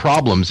potentially be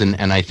problems.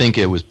 And I think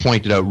it was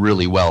pointed out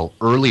really well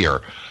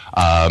earlier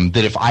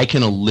that if I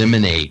can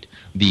eliminate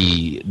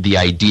the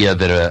idea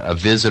that a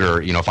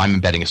visitor, you know, if I'm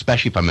embedding,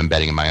 especially if I'm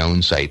embedding in my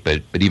own site,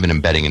 but even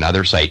embedding in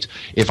other sites,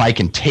 if I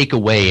can take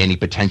away any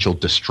potential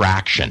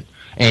distraction,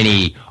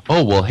 any,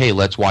 oh, well, hey,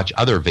 let's watch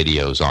other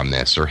videos on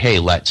this, or hey,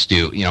 let's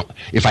do, you know,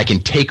 if I can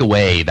take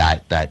away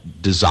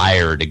that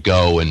desire to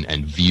go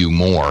and view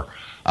more,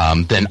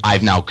 then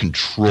I've now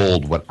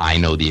controlled what I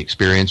know the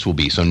experience will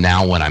be. So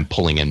now when I'm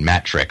pulling in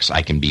metrics,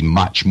 I can be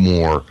much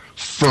more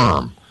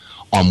firm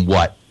on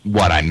what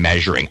I'm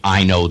measuring.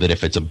 I know that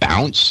if it's a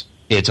bounce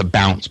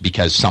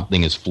because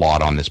something is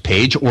flawed on this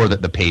page, or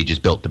that the page is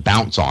built to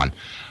bounce on.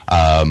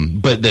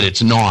 But that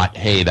it's not,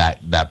 hey,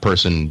 that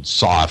person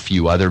saw a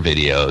few other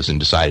videos and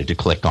decided to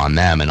click on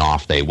them and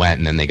off they went,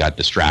 and then they got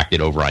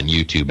distracted over on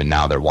YouTube and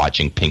now they're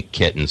watching pink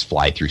kittens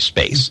fly through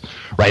space,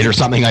 right? Or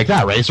something like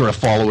that, right? Sort of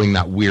following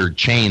that weird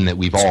chain that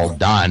we've all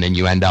done, and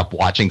you end up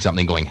watching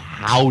something going,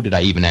 how did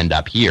I even end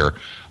up here?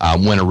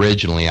 When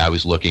originally I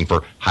was looking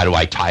for, how do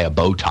I tie a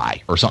bow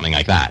tie or something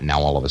like that? And now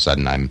all of a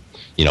sudden I'm,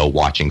 you know,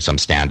 watching some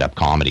stand-up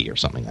comedy or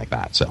something like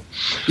that. So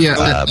yeah,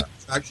 that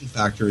attraction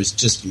factor is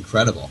just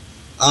incredible.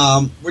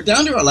 We're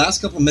down to our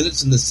last couple of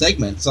minutes in this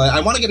segment, so I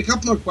want to get a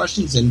couple more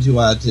questions into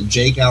to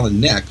Jake, Al, and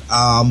Nick.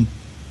 Guys,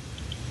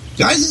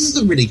 this is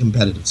a really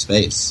competitive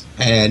space,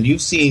 and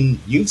you've seen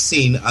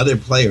other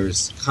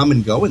players come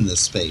and go in this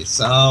space.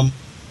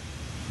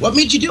 What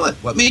made you do it?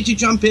 What made you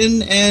jump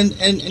in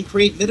and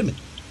create Vidimi?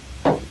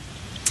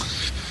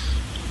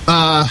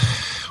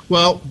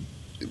 Well,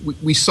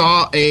 we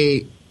saw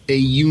a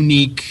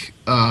unique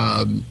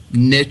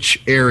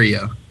niche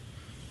area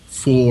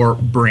for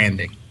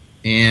branding.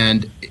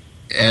 And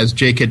as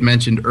Jake had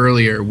mentioned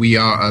earlier,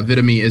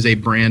 Vidimi is a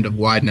brand of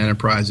Wyden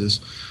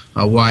Enterprises.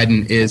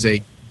 Wyden is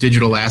a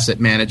digital asset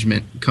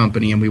management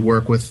company, and we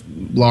work with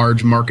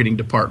large marketing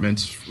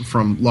departments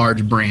from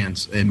large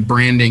brands. And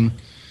branding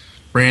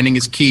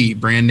is key.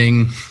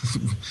 Branding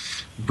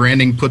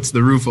puts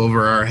the roof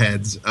over our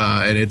heads,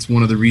 and it's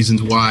one of the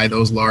reasons why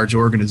those large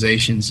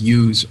organizations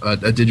use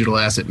a digital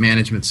asset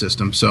management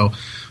system. So,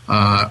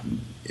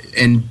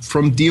 and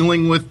from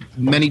dealing with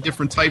many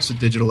different types of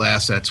digital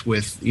assets,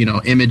 with, you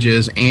know,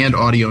 images and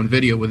audio and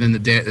video within the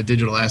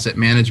digital asset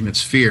management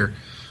sphere,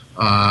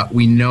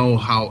 we know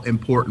how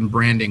important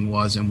branding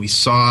was, and we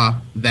saw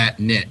that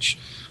niche.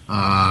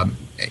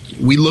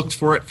 We looked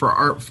for it for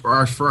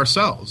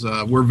ourselves.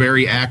 We're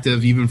very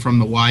active, even from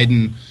the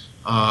Wyden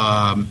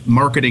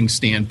marketing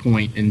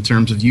standpoint, in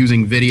terms of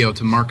using video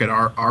to market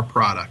our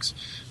products.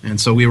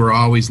 And so we were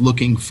always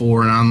looking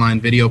for an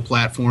online video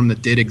platform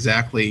that did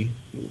exactly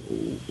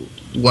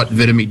what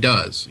Vidimi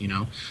does. You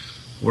know,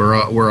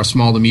 we're a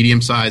small to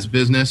medium sized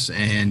business,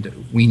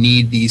 and we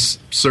need these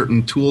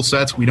certain tool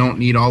sets. We don't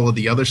need all of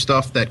the other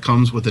stuff that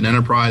comes with an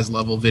enterprise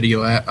level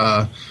video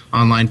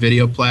online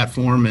video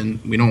platform,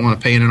 and we don't want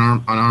to pay an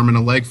arm and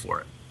a leg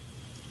for it.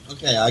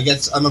 Okay, I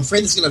guess I'm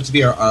afraid this is going to have to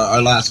be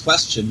our last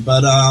question,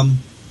 but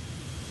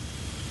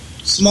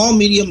small,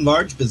 medium,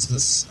 large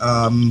business.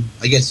 I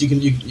guess you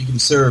can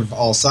serve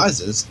all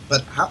sizes,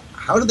 but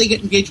how do they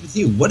get engaged with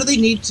you? What do they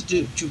need to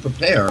do to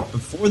prepare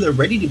before they're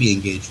ready to be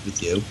engaged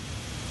with you?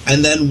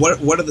 And then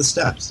what are the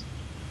steps?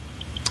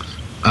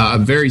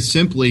 Very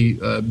simply,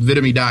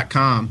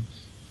 Vidimi.com,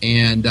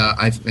 and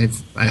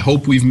I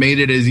hope we've made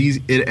it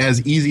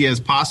as easy as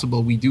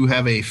possible. We do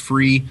have a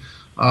free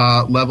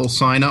level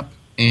sign up,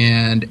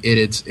 and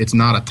it's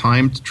not a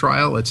timed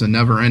trial. It's a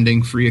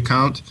never-ending free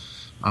account.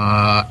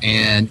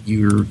 And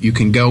you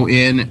can go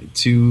in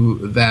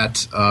to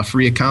that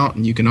free account,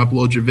 and you can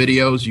upload your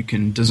videos, you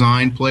can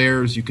design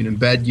players, you can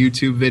embed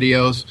YouTube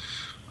videos.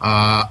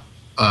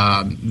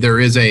 There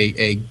is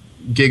a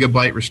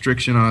gigabyte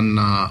restriction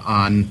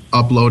on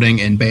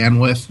uploading and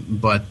bandwidth,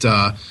 but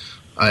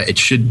it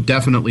should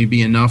definitely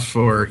be enough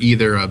for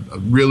either a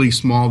really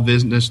small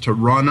business to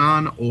run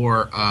on,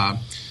 or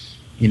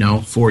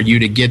for you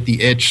to get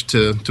the itch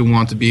to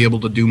want to be able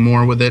to do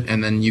more with it.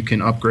 And then you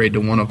can upgrade to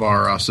one of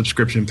our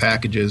subscription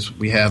packages.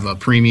 We have a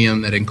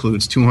premium that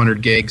includes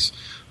 200 gigs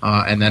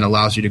and then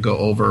allows you to go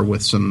over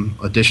with some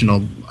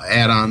additional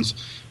add-ons.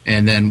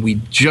 And then we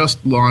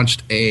just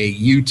launched a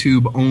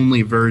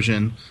YouTube-only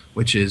version,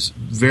 which is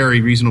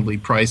very reasonably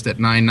priced at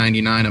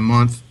 $9.99 a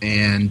month,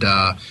 and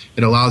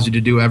it allows you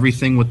to do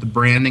everything with the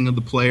branding of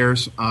the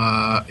players.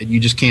 You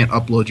just can't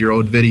upload your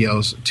old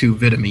videos to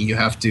Vidimi. You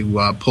have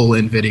to pull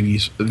in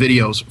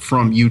videos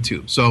from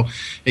YouTube. So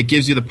it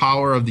gives you the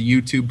power of the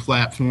YouTube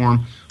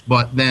platform,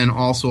 but then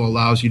also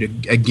allows you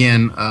to,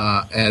 again,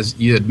 as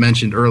you had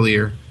mentioned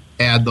earlier,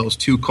 add those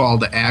 2 call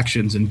to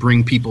actions and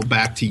bring people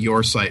back to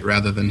your site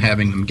rather than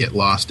having them get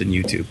lost in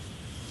YouTube.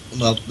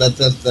 Well,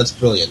 that's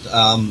brilliant.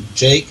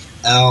 Jake,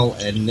 Al,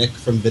 and Nick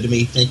from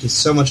Vidimi, thank you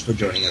so much for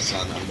joining us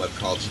on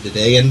Webcology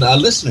today. And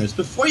listeners,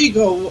 before you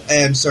go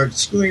and start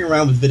screwing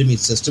around with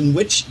Vidimi's system,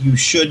 which you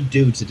should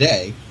do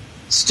today,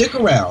 stick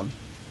around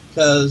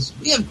because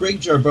we have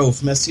Greg Jarboe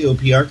from SEO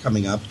PR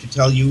coming up to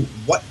tell you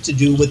what to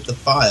do with the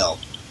file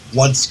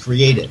once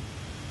created.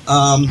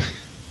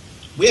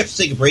 We have to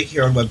take a break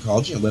here on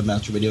Webcology on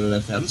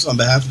WebmasterRadio.fm. So on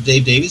behalf of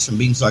Dave Davies from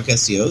Beanstalk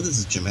SEO, this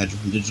is Jim Hedger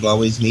from Digital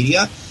Always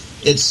Media.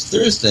 It's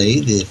Thursday,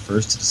 the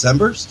 1st of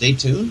December. Stay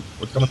tuned.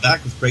 We're coming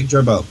back with Greg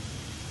Jarboe.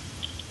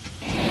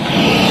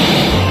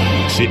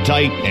 Sit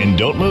tight and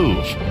don't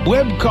move.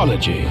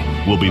 Webcology.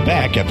 We'll be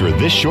back after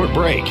this short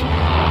break.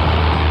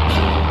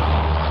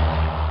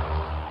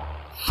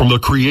 From the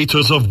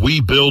creators of We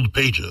Build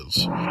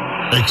Pages,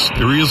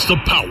 experience the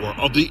power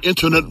of the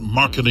Internet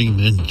Marketing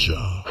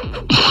Ninja.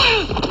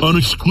 An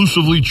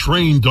exclusively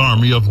trained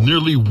army of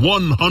nearly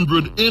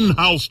 100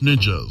 in-house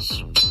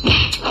ninjas.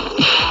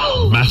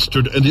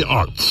 Mastered in the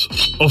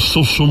arts of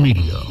social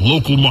media,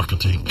 local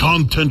marketing,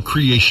 content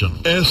creation,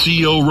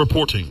 SEO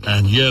reporting,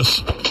 and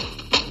yes,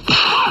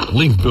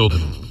 link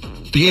building.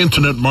 The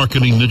Internet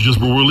Marketing Ninjas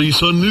will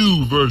release a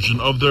new version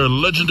of their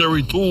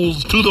legendary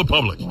tools to the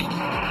public.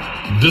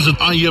 Visit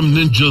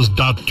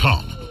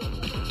IamNinjas.com.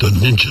 The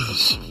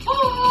ninjas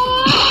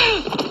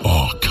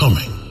are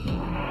coming.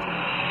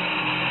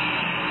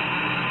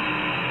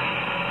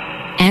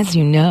 As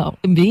you know,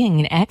 being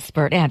an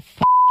expert at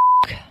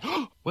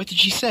What did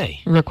she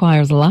say?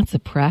 requires lots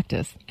of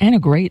practice and a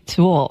great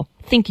tool.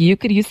 Think you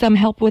could use some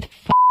help with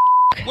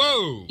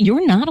Whoa!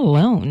 You're not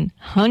alone.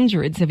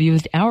 Hundreds have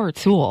used our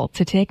tool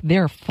to take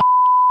their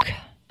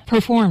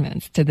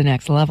performance to the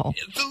next level.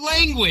 The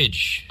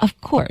language!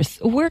 Of course,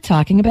 we're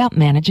talking about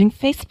managing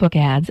Facebook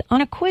ads on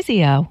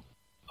Acquisio.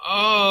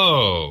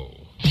 Oh.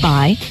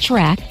 Buy,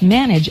 track,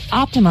 manage,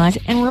 optimize,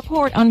 and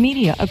report on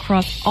media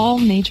across all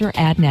major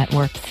ad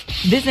networks.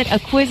 Visit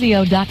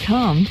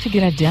Acquisio.com to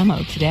get a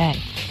demo today.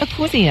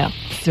 Acquisio.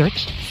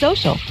 Search,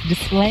 social,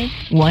 display,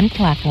 one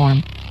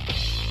platform.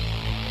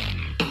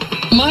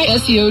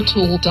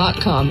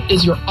 MySEOtool.com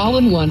is your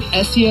all-in-one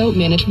SEO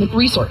management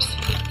resource.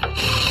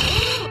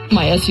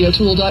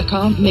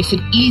 MySEOtool.com makes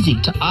it easy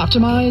to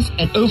optimize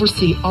and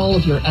oversee all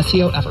of your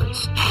SEO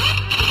efforts.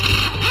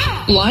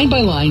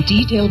 Line-by-line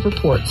detailed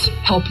reports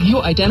help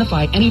you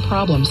identify any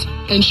problems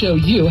and show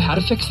you how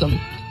to fix them.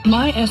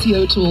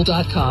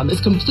 MySEOtool.com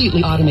is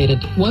completely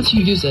automated. Once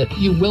you use it,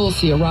 you will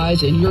see a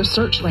rise in your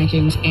search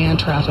rankings and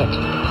traffic.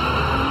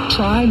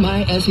 Try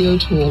My SEO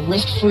Tool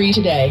risk-free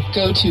today.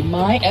 Go to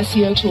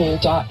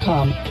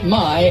MySEOtool.com.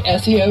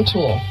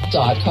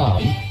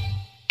 MySEOtool.com.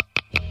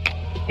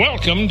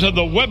 Welcome to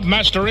the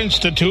Webmaster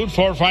Institute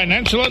for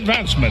Financial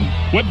Advancement,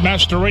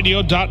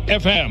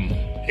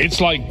 webmasterradio.fm.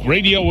 It's like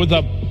radio with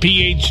a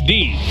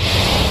PhD.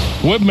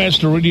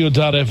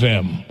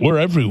 Webmasterradio.fm. We're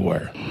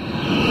everywhere.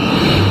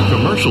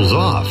 Commercials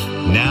off.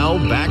 Now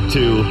back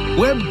to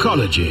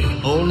Webcology,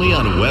 only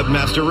on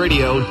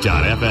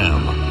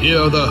WebmasterRadio.fm. Here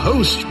are the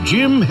hosts,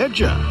 Jim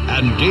Hedger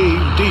and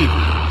Dave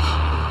Davies.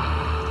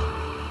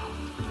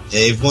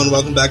 Hey everyone,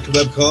 welcome back to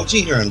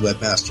Webcology here on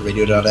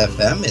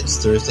WebmasterRadio.fm. It's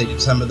Thursday,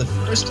 December the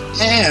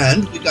 1st,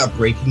 and we got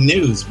breaking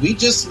news. We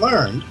just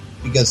learned,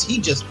 because he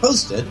just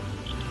posted,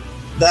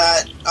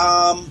 that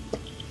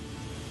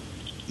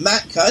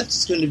Matt Cutts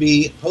is going to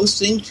be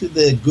hosting to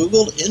the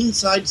Google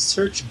Inside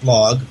Search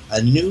blog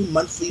a new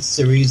monthly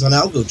series on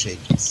algo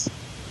changes.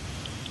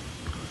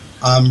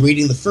 I'm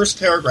reading the first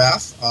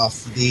paragraph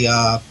off the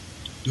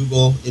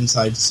Google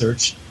Inside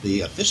Search,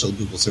 the official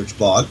Google Search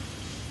blog,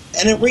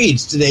 and it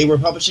reads, "Today we're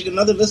publishing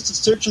another list of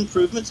search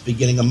improvements,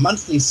 beginning a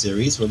monthly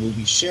series where we'll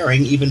be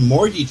sharing even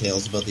more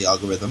details about the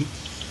algorithm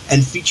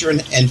and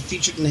featured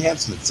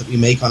enhancements that we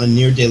make on a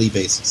near-daily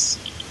basis.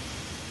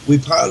 We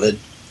piloted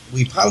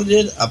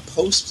a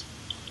post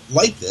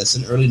like this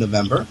in early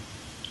November,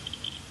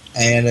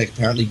 and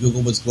apparently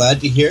Google was glad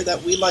to hear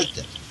that we liked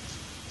it.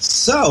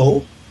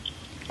 So,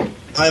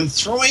 I'm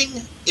throwing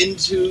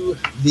into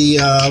the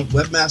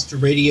Webmaster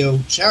Radio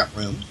chat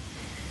room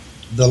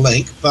the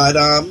link, but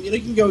you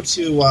can go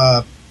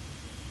to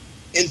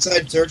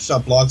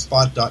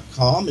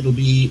InsideSearch.blogspot.com. It'll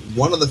be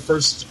one of the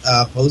first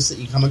posts that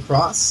you come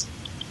across.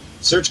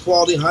 Search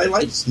quality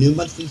highlights, new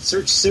monthly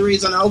search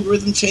series on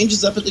algorithm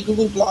changes up at the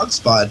Google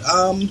Blogspot.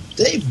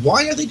 Dave,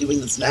 why are they doing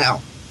this now?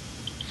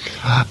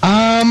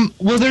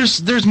 Well,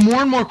 there's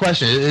more and more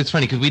questions. It's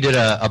funny because we did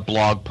a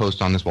blog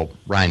post on this. Well,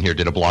 Ryan here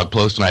did a blog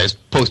post, and I just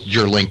posted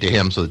your link to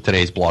him so that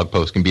today's blog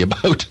post can be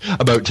about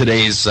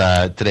today's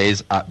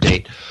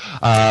update.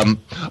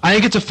 I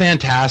think it's a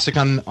fantastic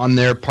on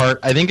their part.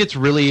 I think it's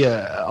really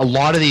a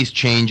lot of these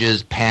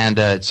changes,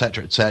 Panda, et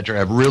cetera,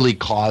 have really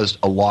caused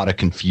a lot of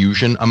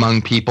confusion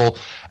among people,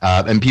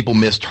 and people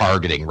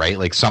mistargeting, right?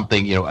 Like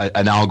something,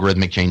 an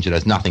algorithmic change that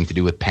has nothing to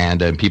do with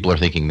Panda, and people are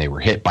thinking they were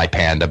hit by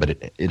Panda, but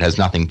it has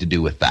nothing to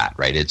do with that,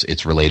 right?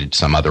 It's related to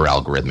some other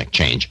algorithmic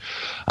change.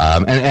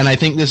 And I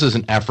think this is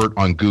an effort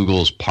on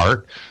Google's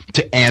part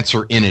to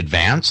answer in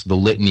advance the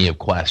litany of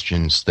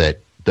questions that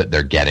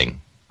they're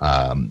getting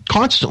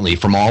constantly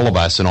from all of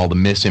us and all the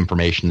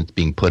misinformation that's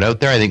being put out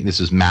there. I think this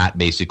is Matt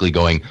basically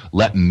going,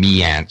 let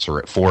me answer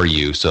it for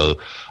you. So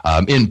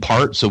in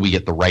part so we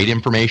get the right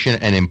information,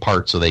 and in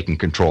part so they can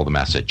control the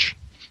message.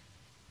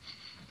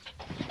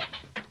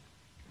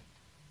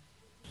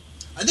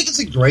 I think it's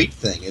a great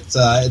thing.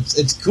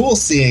 It's cool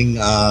seeing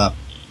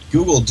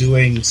Google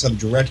doing some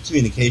direct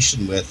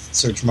communication with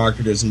search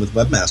marketers and with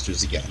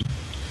webmasters again.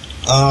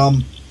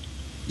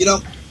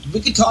 We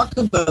could talk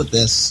about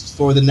this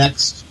for the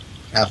next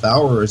half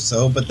hour or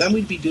so, but then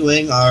we'd be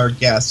doing our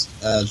guest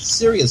a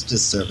serious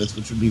disservice,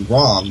 which would be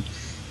wrong,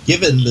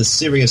 given the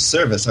serious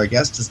service our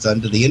guest has done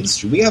to the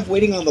industry. We have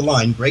waiting on the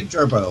line Greg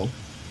Jarboe,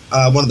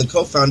 one of the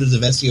co-founders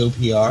of SEO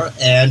PR,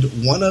 and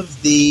one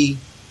of the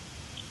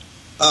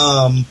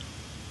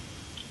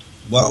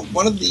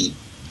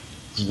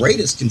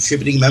greatest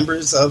contributing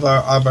members of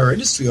our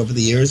industry over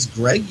the years.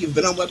 Greg, you've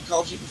been on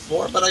Webcology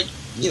before, but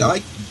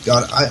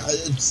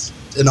it's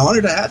an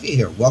honor to have you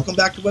here. Welcome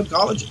back to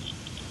Webcology.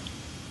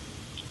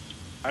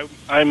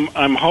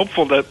 I'm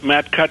hopeful that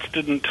Matt Cutts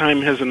didn't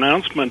time his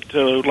announcement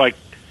to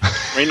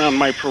rain on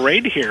my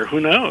parade here.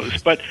 Who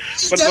knows? But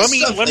let me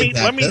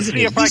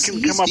see if I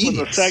can come up with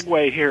a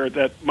segue here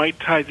that might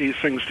tie these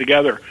things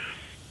together.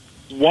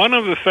 One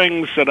of the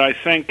things that I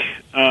think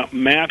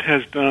Matt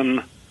has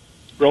done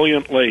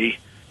brilliantly,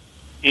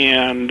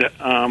 and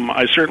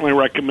I certainly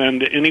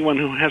recommend anyone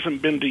who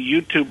hasn't been to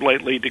YouTube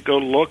lately to go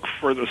look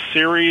for the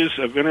series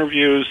of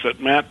interviews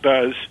that Matt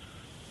does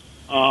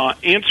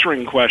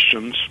answering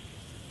questions.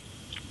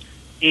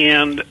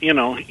 And,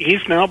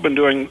 he's now been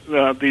doing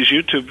these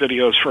YouTube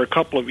videos for a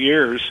couple of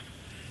years.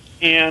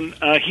 And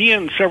he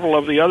and several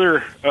of the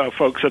other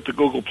folks at the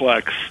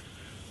Googleplex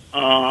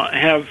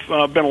have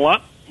been a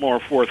lot more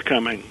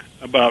forthcoming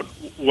about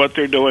what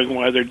they're doing,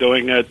 why they're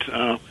doing it,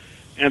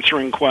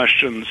 answering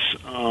questions.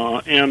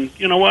 And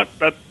you know what?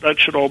 That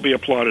should all be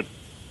applauded.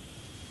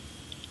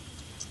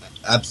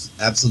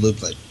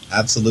 Absolutely.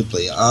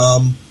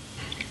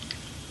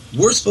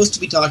 We're supposed to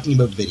be talking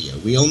about video.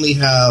 We only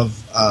have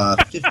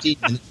 15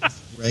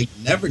 minutes, Greg.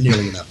 Never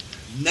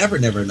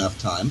enough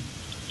time.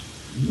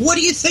 What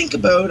do you think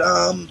about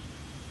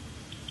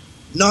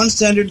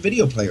non-standard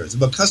video players,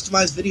 about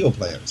customized video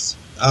players?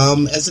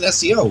 As an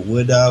SEO,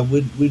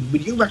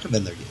 would you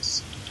recommend their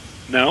use?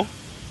 No.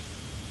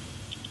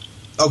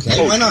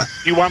 Okay, why not?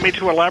 You want me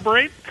to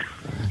elaborate?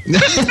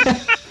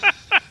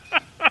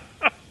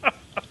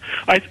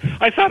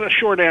 I thought a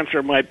short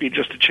answer might be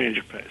just a change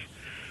of pace.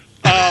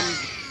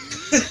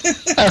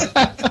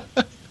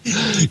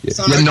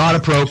 You're not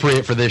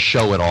appropriate for this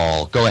show at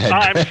all. Go ahead.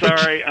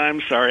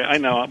 I'm sorry. I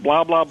know.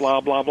 Blah, blah,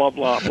 blah, blah, blah,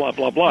 blah, blah,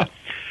 blah, blah.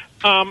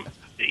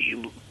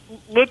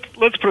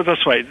 Let's put it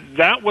this way.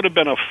 That would have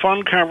been a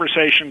fun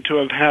conversation to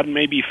have had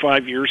maybe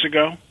 5 years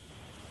ago.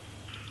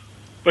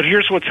 But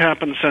here's what's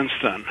happened since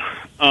then.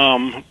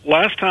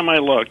 Last time I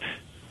looked,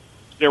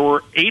 there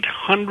were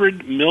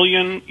 800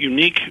 million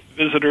unique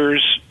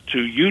visitors to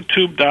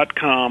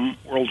YouTube.com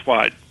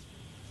worldwide.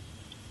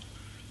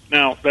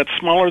 Now, that's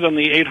smaller than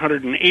the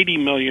 880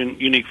 million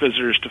unique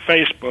visitors to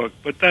Facebook,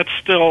 but that's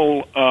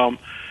still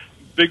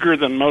bigger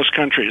than most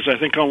countries. I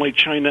think only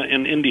China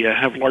and India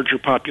have larger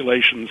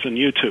populations than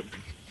YouTube.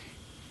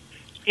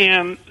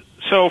 And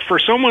so for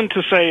someone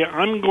to say,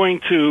 I'm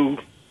going to,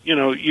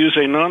 use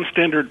a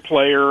non-standard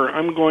player,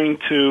 I'm going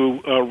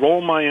to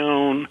roll my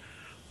own,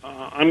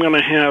 I'm going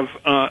to have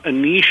a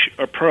niche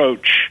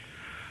approach,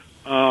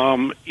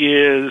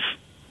 is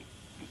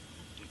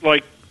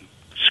like,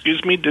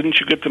 excuse me, didn't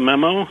you get the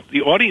memo?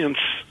 The audience,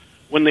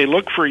 when they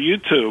look for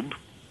YouTube,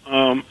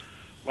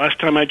 last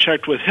time I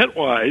checked with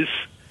Hitwise,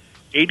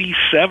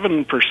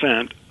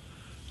 87%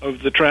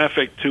 of the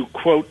traffic to,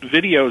 quote,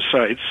 video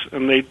sites,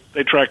 and they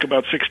track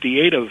about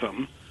 68 of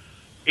them,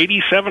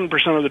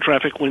 87% of the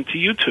traffic went to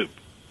YouTube.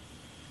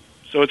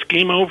 So it's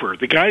game over.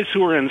 The guys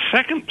who are in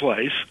second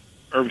place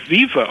are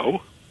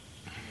Vivo.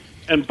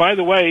 And by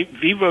the way,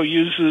 Vivo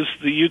uses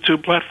the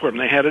YouTube platform.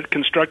 They had it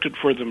constructed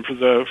for them for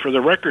the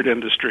record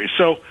industry.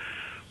 So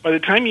by the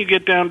time you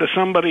get down to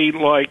somebody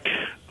like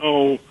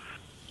Bing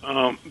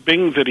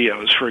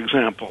Videos, for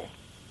example,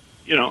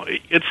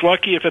 it's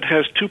lucky if it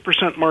has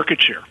 2% market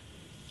share.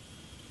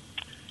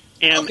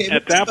 And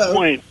at that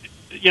point,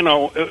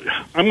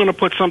 I'm going to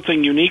put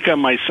something unique on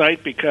my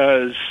site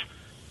because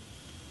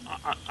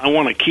I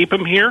want to keep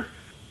them here.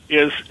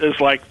 Is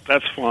like,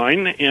 that's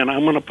fine, and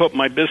I'm going to put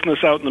my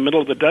business out in the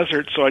middle of the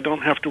desert so I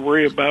don't have to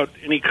worry about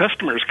any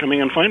customers coming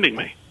and finding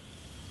me.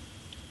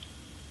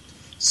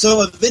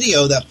 So a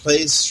video that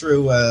plays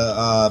through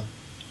a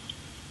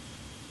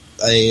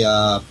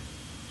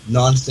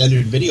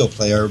non-standard video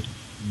player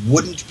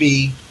wouldn't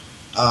be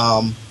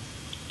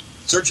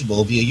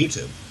searchable via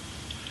YouTube?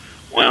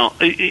 Well,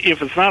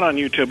 if it's not on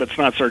YouTube, it's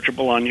not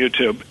searchable on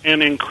YouTube.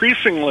 And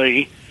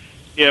increasingly,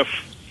 if,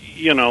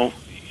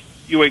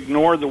 you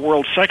ignore the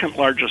world's second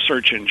largest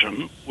search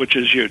engine, which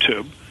is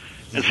YouTube,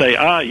 and say,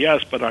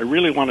 yes, but I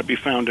really want to be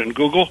found in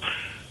Google,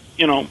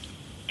 do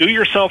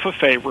yourself a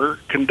favor,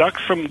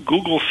 conduct some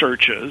Google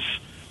searches.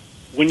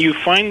 When you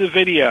find the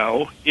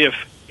video, if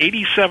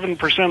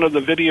 87% of the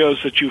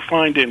videos that you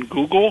find in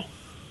Google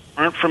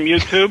aren't from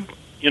YouTube,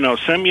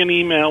 send me an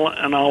email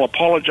and I'll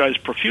apologize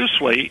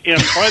profusely.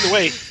 And by the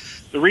way,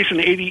 the reason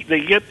they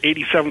get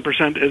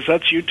 87% is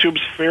that's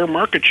YouTube's fair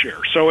market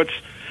share. So it's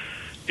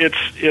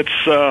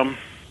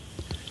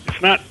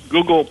it's not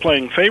Google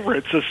playing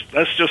favorites.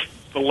 That's just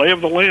the lay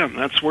of the land.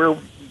 That's where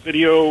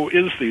video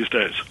is these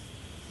days.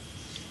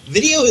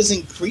 Video is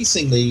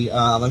increasingly.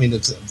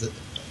 It's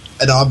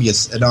an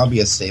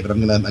obvious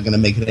statement. I'm gonna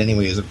make it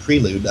anyway as a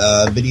prelude.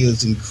 Video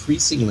is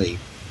increasingly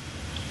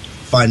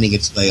finding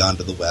its way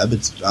onto the web.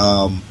 It's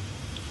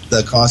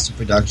the cost of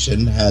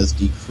production has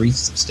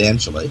decreased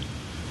substantially,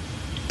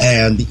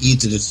 and the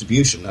ease of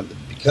distribution,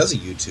 because of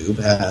YouTube,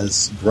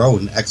 has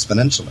grown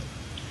exponentially.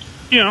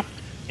 Yeah,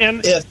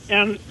 and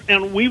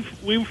we've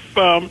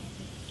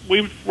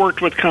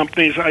worked with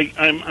companies.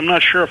 I'm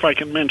not sure if I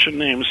can mention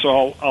names,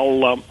 so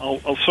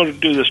I'll sort of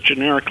do this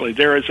generically.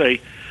 There is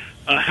a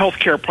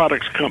healthcare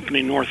products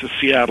company north of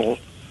Seattle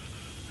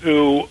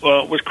who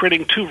was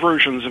creating two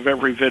versions of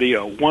every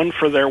video, one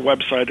for their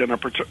website and a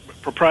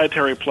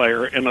proprietary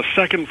player, and a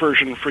second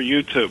version for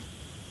YouTube.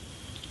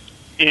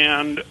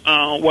 And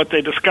what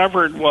they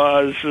discovered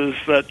is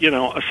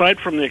that, aside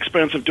from the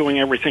expense of doing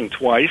everything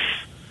twice,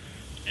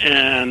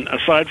 and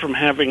aside from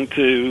having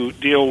to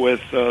deal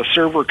with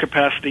server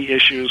capacity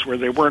issues where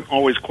they weren't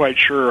always quite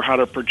sure how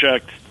to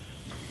project,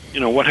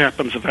 what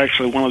happens if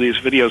actually one of these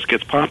videos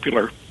gets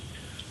popular,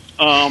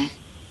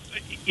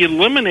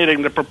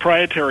 eliminating the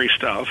proprietary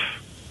stuff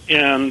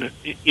and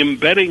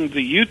embedding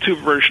the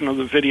YouTube version of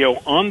the video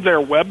on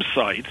their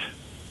website,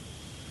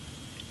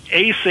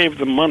 A, saved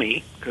them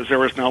money, because there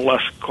was now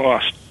less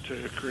cost to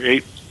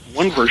create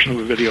one version of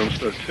the video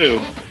instead of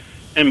two,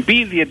 and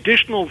B, the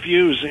additional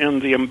views in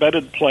the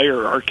embedded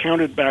player are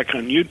counted back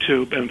on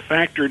YouTube and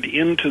factored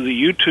into the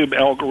YouTube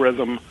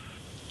algorithm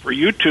for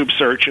YouTube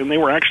search, and they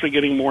were actually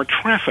getting more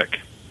traffic,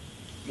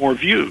 more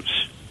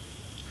views.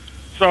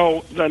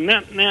 So the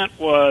net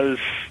was,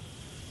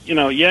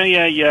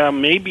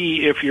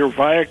 maybe if you're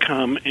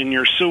Viacom and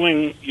you're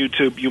suing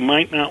YouTube, you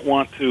might not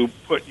want to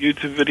put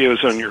YouTube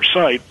videos on your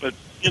site, but,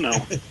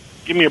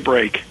 give me a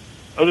break.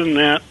 Other than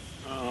that,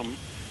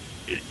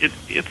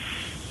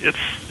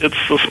 it's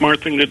the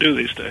smart thing to do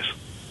these days.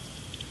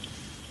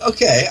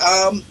 Okay.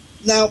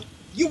 Now,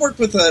 you work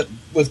with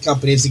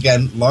companies,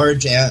 again,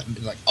 large and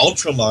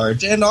ultra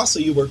large, and also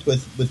you work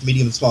with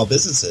medium and small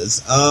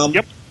businesses.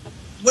 Yep.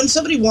 When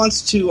somebody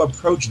wants to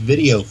approach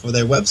video for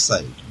their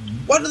website,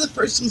 what are the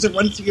first things that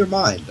run through your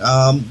mind?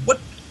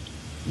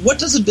 What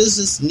does a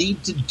business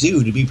need to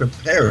do to be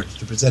prepared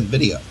to present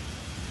video?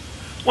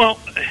 Well,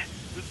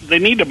 they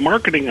need a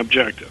marketing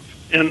objective.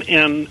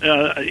 And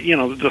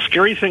the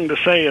scary thing to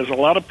say is a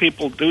lot of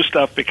people do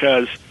stuff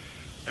because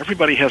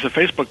everybody has a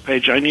Facebook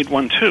page. I need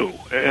one too.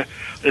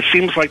 It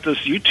seems like this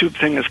YouTube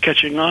thing is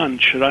catching on.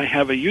 Should I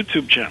have a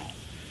YouTube channel?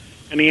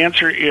 And the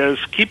answer is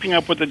keeping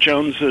up with the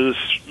Joneses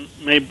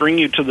may bring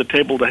you to the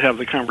table to have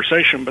the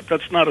conversation, but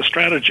that's not a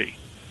strategy.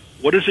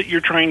 What is it you're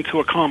trying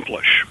to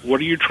accomplish? What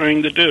are you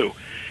trying to do?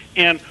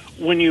 And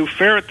when you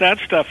ferret that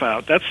stuff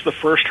out, that's the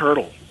first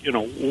hurdle.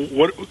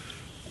 What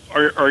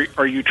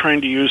are you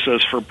trying to use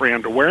this for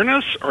brand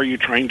awareness? Are you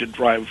trying to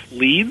drive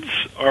leads?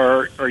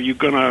 Are you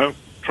going to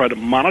try to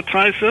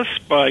monetize this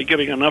by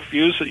getting enough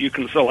views that you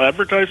can sell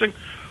advertising?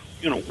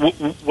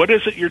 What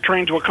is it you're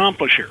trying to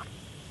accomplish here?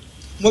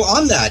 Well,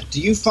 on that,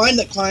 do you find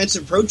that clients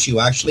approach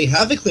you actually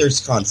have a clear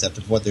concept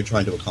of what they're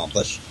trying to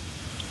accomplish?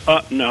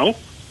 No.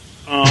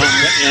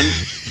 And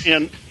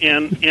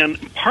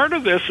part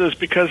of this is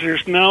because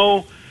there's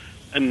no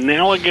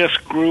analogous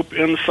group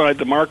inside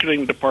the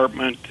marketing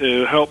department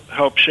to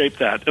help shape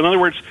that. In other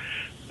words,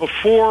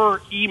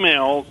 before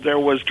email, there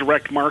was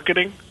direct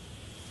marketing.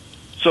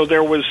 So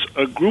there was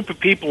a group of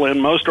people in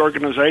most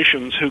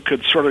organizations who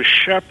could sort of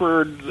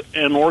shepherd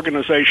an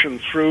organization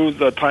through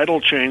the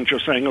title change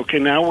of saying, okay,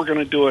 now we're going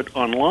to do it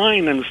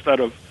online instead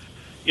of,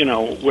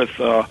 with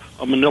a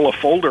manila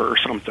folder or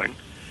something.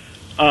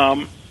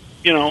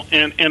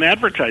 And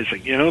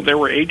advertising. There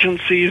were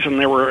agencies and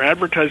there were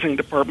advertising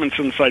departments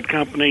inside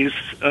companies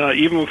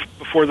even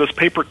before this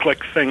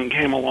pay-per-click thing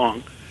came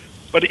along.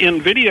 But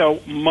in video,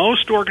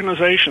 most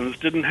organizations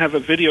didn't have a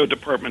video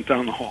department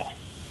down the hall.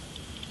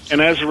 And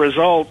as a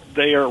result,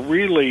 they are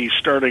really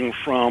starting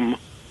from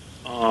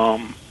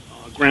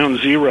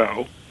ground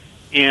zero.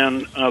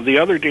 And the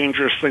other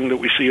dangerous thing that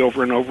we see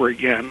over and over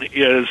again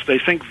is they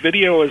think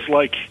video is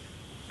like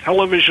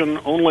television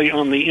only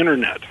on the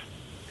Internet.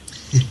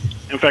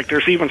 In fact,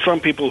 there's even some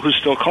people who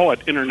still call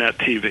it Internet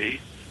TV.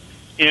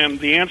 And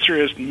the answer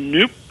is,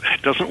 nope,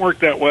 it doesn't work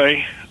that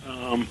way.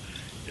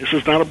 This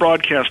is not a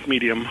broadcast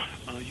medium.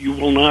 You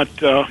will not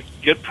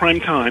get prime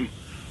time.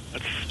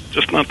 That's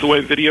just not the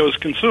way video is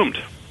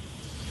consumed.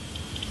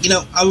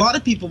 A lot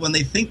of people, when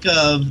they think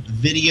of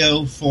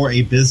video for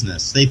a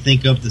business, they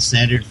think of the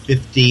standard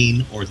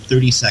 15 or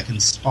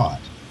 30-second spot.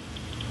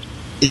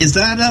 Is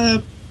that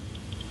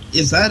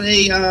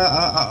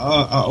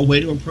a way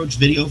to approach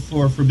video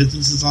for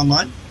businesses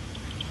online?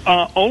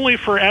 Only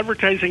for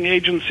advertising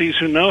agencies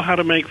who know how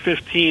to make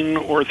 15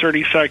 or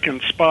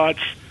 30-second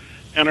spots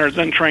and are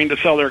then trying to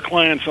sell their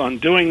clients on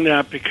doing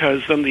that,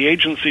 because then the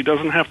agency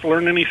doesn't have to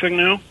learn anything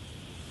new.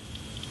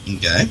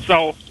 Okay.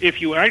 So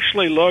if you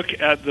actually look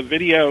at the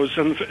videos,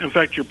 and in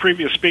fact your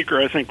previous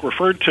speaker, I think,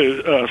 referred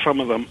to some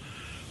of them,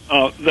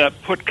 that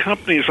put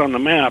companies on the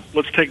map.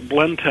 Let's take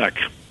Blendtec.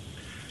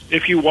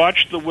 If you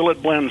watch the Will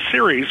It Blend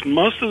series,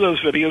 most of those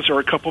videos are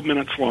a couple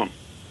minutes long.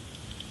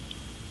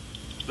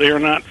 They are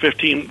not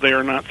 15, they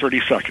are not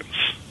 30 seconds.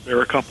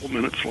 They're a couple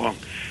minutes long.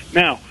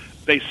 Now,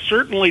 they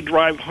certainly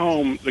drive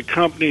home the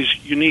company's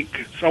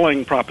unique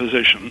selling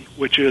proposition,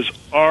 which is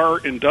our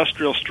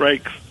industrial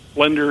strength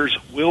blenders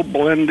will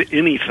blend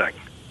anything.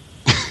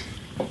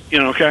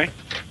 Okay?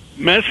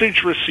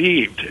 Message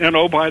received. And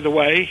oh, by the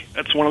way,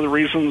 that's one of the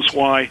reasons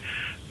why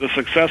the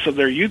success of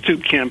their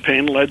YouTube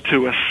campaign led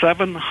to a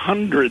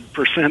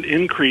 700%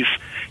 increase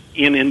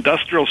in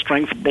industrial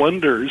strength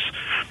blenders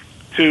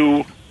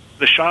to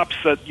the shops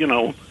that,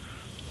 need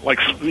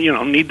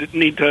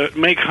to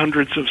make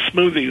hundreds of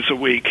smoothies a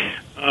week.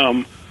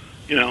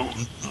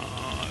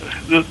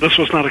 This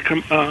was not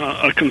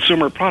a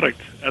consumer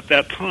product at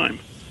that time.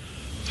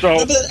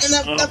 So,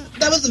 that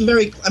wasn't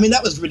very. I mean,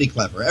 that was really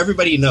clever.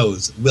 Everybody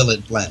knows Will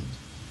It Blend.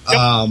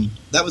 Yep.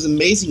 That was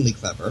amazingly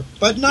clever,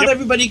 but not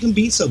everybody can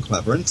be so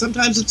clever, and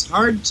sometimes it's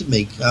hard to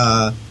make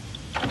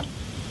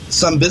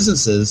some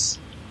businesses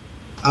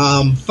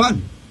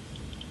fun,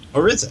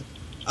 or is it?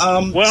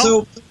 Let's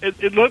put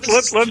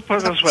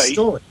it this way.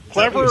 Story.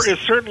 Clever is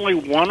certainly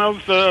one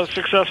of the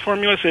success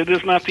formulas. It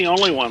is not the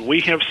only one.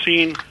 We have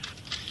seen,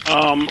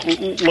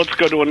 let's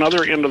go to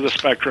another end of the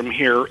spectrum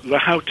here, the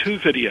how-to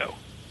video.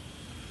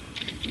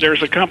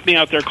 There's a company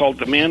out there called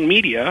Demand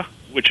Media,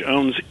 which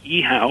owns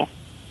eHow,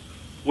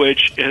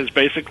 which has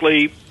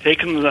basically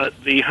taken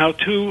the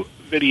how-to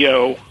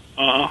video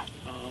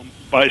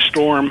by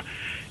storm.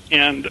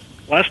 And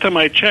last time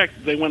I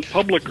checked, they went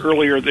public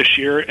earlier this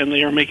year, and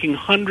they are making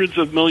hundreds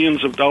of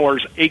millions of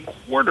dollars a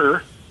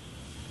quarter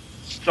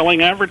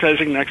selling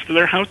advertising next to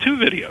their how-to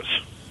videos.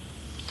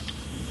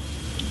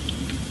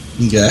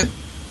 Okay.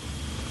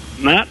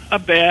 Not a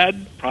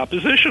bad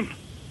proposition.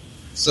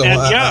 So,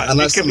 and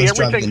unless it can be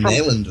someone's everything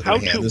driving from how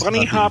to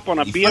bunny hop on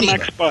a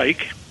BMX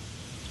bike,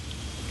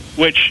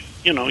 which,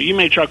 you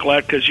may chuckle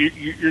at because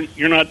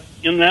you're not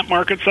in that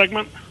market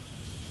segment.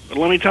 But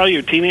let me tell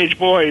you, teenage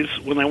boys,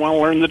 when they want to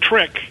learn the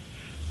trick,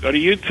 go to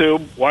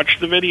YouTube, watch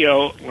the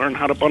video, learn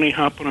how to bunny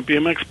hop on a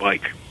BMX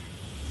bike.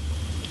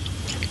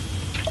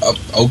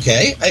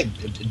 Okay.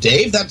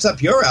 Dave, that's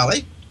up your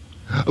alley.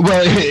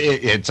 Well,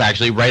 it's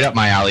actually right up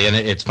my alley, and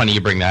it's funny you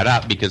bring that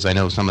up because I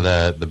know some of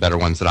the better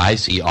ones that I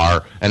see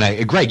are,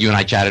 and Greg, you and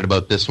I chatted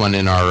about this one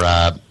in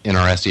our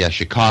SES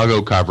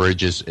Chicago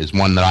coverage, is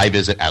one that I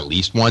visit at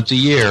least once a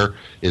year,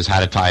 is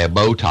how to tie a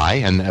bow tie,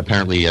 and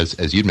apparently,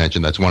 as you'd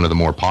mentioned, that's one of the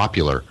more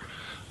popular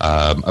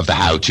of the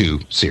how-to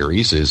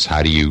series, is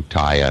how do you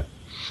tie a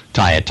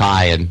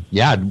tie, and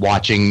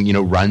watching,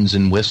 runs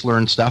in Whistler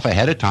and stuff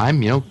ahead of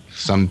time,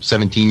 some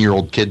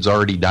 17-year-old kid's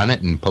already done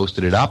it and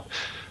posted it up.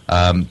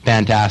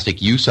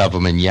 Fantastic use of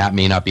them, and it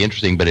may not be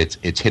interesting, but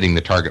it's hitting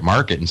the target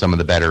market, and some of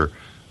the better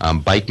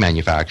bike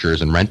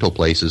manufacturers and rental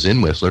places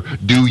in Whistler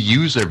do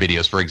use their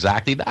videos for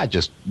exactly that,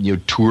 just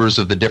tours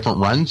of the different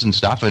runs and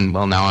stuff, and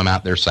well, now I'm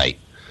at their site.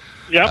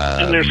 Yep,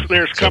 and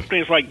there's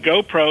companies like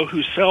GoPro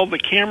who sell the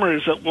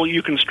cameras that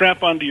you can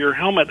strap onto your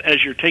helmet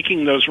as you're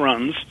taking those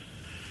runs,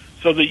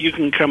 so that you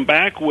can come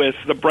back with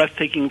the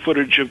breathtaking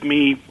footage of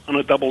me on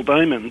a double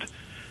diamond,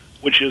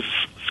 which is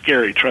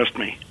scary, trust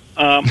me.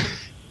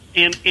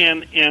 And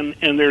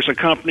there's a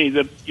company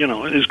that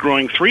is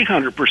growing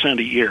 300%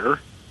 a year,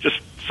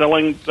 just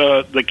selling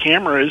the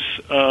cameras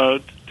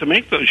to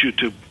make those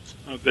YouTube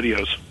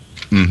videos.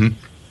 Mm-hmm.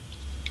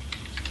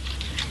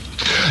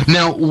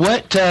 Now,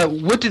 what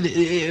did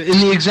in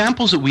the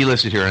examples that we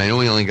listed here, and I know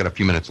we only got a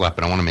few minutes left,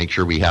 but I want to make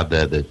sure we have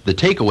the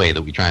takeaway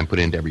that we try and put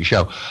into every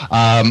show.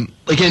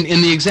 Again,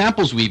 in the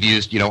examples we've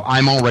used,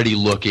 I'm already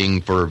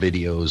looking for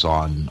videos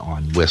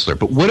on Whistler.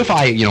 But what if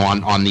I,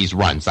 on these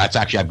runs, that's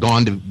actually, I've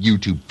gone to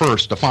YouTube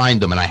first to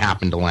find them, and I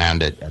happen to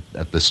land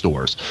at the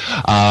stores.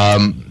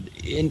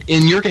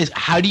 In your case,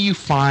 how do you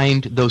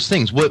find those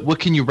things? What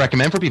can you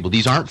recommend for people?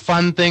 These aren't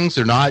fun things.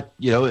 They're not,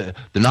 they're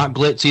not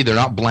glitzy. They're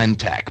not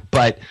Blendtec.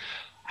 But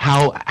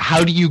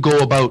how do you go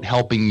about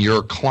helping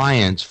your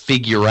clients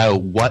figure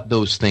out what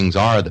those things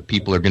are that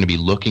people are going to be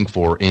looking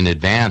for in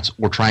advance,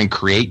 or try and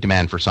create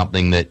demand for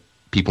something that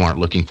people aren't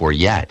looking for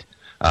yet,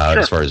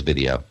 as far as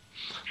video?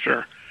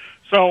 Sure.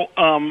 So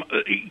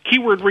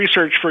keyword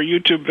research for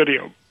YouTube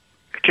video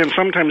can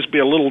sometimes be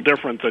a little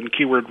different than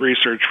keyword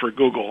research for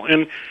Google.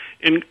 And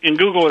in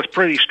Google, it's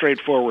pretty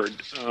straightforward.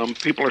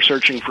 People are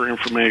searching for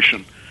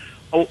information.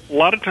 A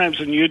lot of times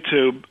in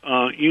YouTube,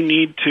 you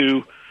need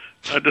to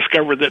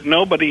discover that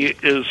nobody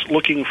is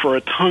looking for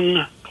a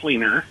tongue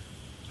cleaner,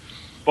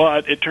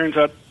 but it turns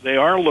out they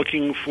are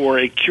looking for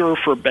a cure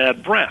for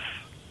bad breath.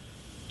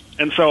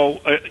 And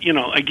so,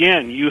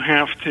 again, you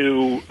have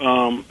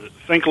to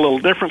think a little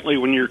differently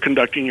when you're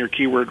conducting your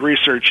keyword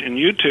research in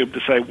YouTube to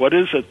say, what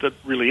is it that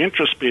really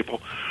interests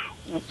people?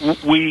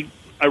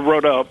 I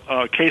wrote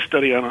a case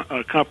study on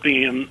a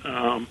company in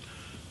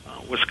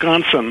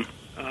Wisconsin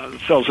that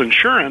sells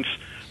insurance.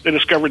 They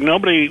discovered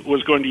nobody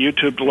was going to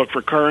YouTube to look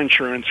for car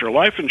insurance or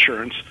life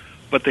insurance,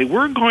 but they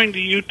were going to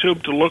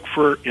YouTube to look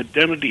for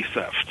identity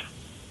theft.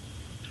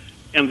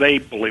 And they,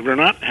 believe it or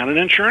not, had an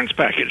insurance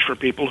package for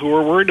people who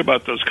were worried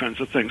about those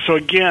kinds of things. So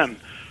again,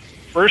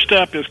 first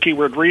step is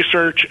keyword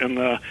research,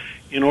 and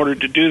in order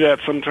to do that,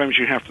 sometimes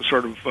you have to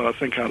sort of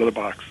think out of the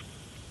box.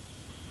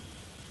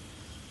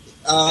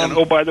 And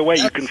oh, by the way,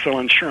 you can sell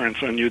insurance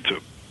on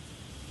YouTube.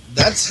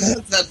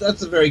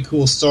 That's a very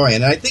cool story,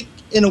 and I think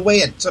in a way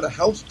it sort of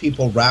helps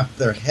people wrap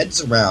their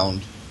heads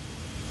around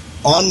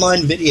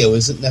online video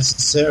isn't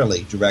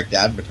necessarily direct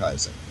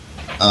advertising.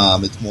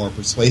 It's more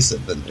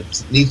persuasive, and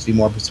it needs to be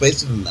more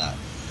persuasive than that.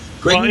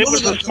 Greg, well, it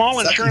was a small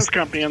insurance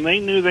company, and they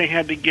knew they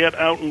had to get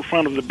out in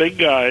front of the big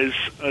guys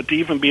to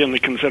even be in the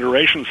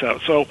consideration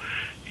set. So,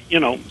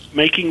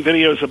 making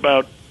videos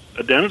about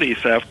identity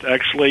theft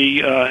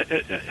actually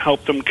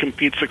helped them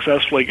compete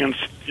successfully against,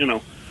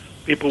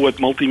 people with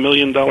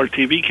multi-million-dollar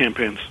TV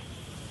campaigns.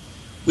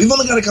 We've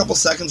only got a couple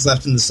seconds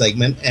left in the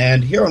segment,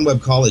 and here on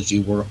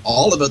Webcology, we're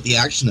all about the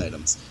action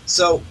items.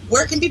 So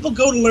where can people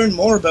go to learn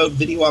more about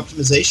video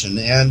optimization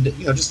and,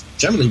 just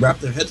generally wrap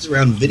their heads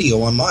around video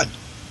online?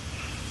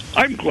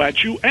 I'm glad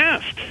you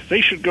asked.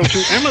 They should go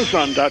to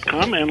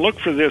Amazon.com and look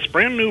for this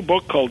brand new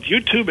book called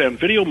YouTube and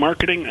Video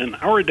Marketing in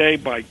Our Day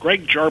by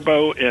Greg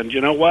Jarboe. And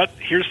you know what?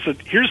 Here's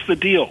the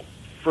deal.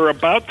 For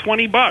about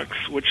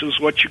 $20, which is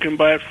what you can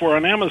buy it for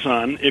on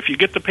Amazon, if you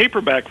get the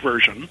paperback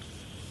version,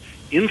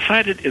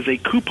 inside it is a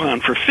coupon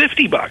for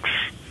 $50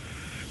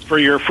 for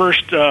your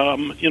first,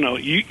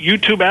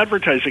 YouTube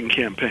advertising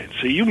campaign.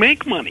 So you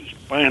make money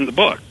buying the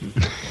book.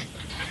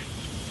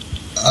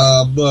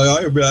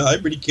 I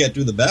really can't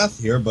do the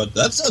math here, but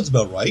that sounds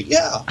about right.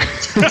 Yeah.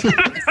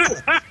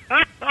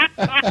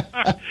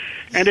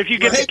 And if you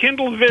get the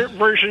Kindle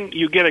version,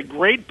 you get a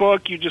great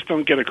book. You just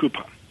don't get a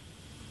coupon.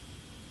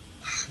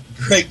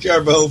 Greg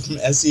Jarboe from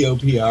SEO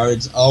PR.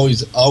 It's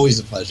always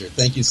a pleasure.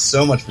 Thank you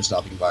so much for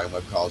stopping by on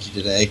Webcology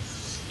today.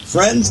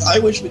 Friends, I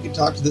wish we could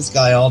talk to this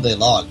guy all day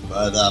long,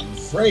 but I'm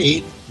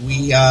afraid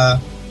we're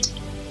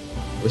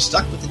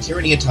stuck with the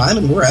tyranny of time,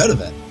 and we're out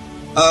of it.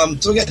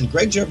 So again,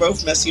 Greg Jarboe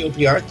from SEO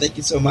PR, thank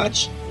you so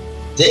much.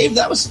 Dave,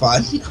 that was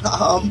fun.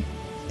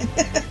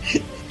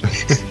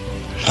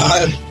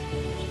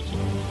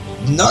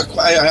 Not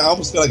quite. I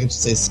almost feel like I should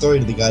say sorry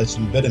to the guys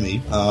from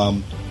Bitamy. Didn't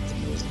know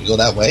it was going to go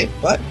that way,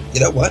 but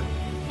you know what?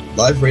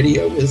 Live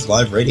radio is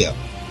live radio.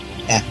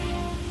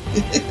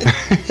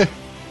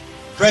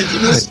 Friends, you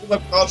can listen to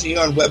Webcology here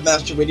on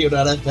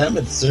webmasterradio.fm.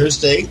 It's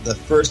Thursday, the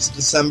 1st of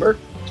December.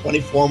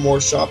 24 more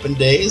shopping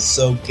days,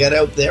 so get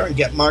out there and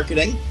get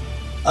marketing.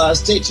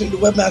 Stay tuned to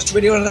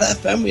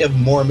webmasterradio.fm. We have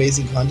more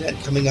amazing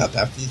content coming up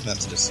after these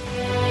messages.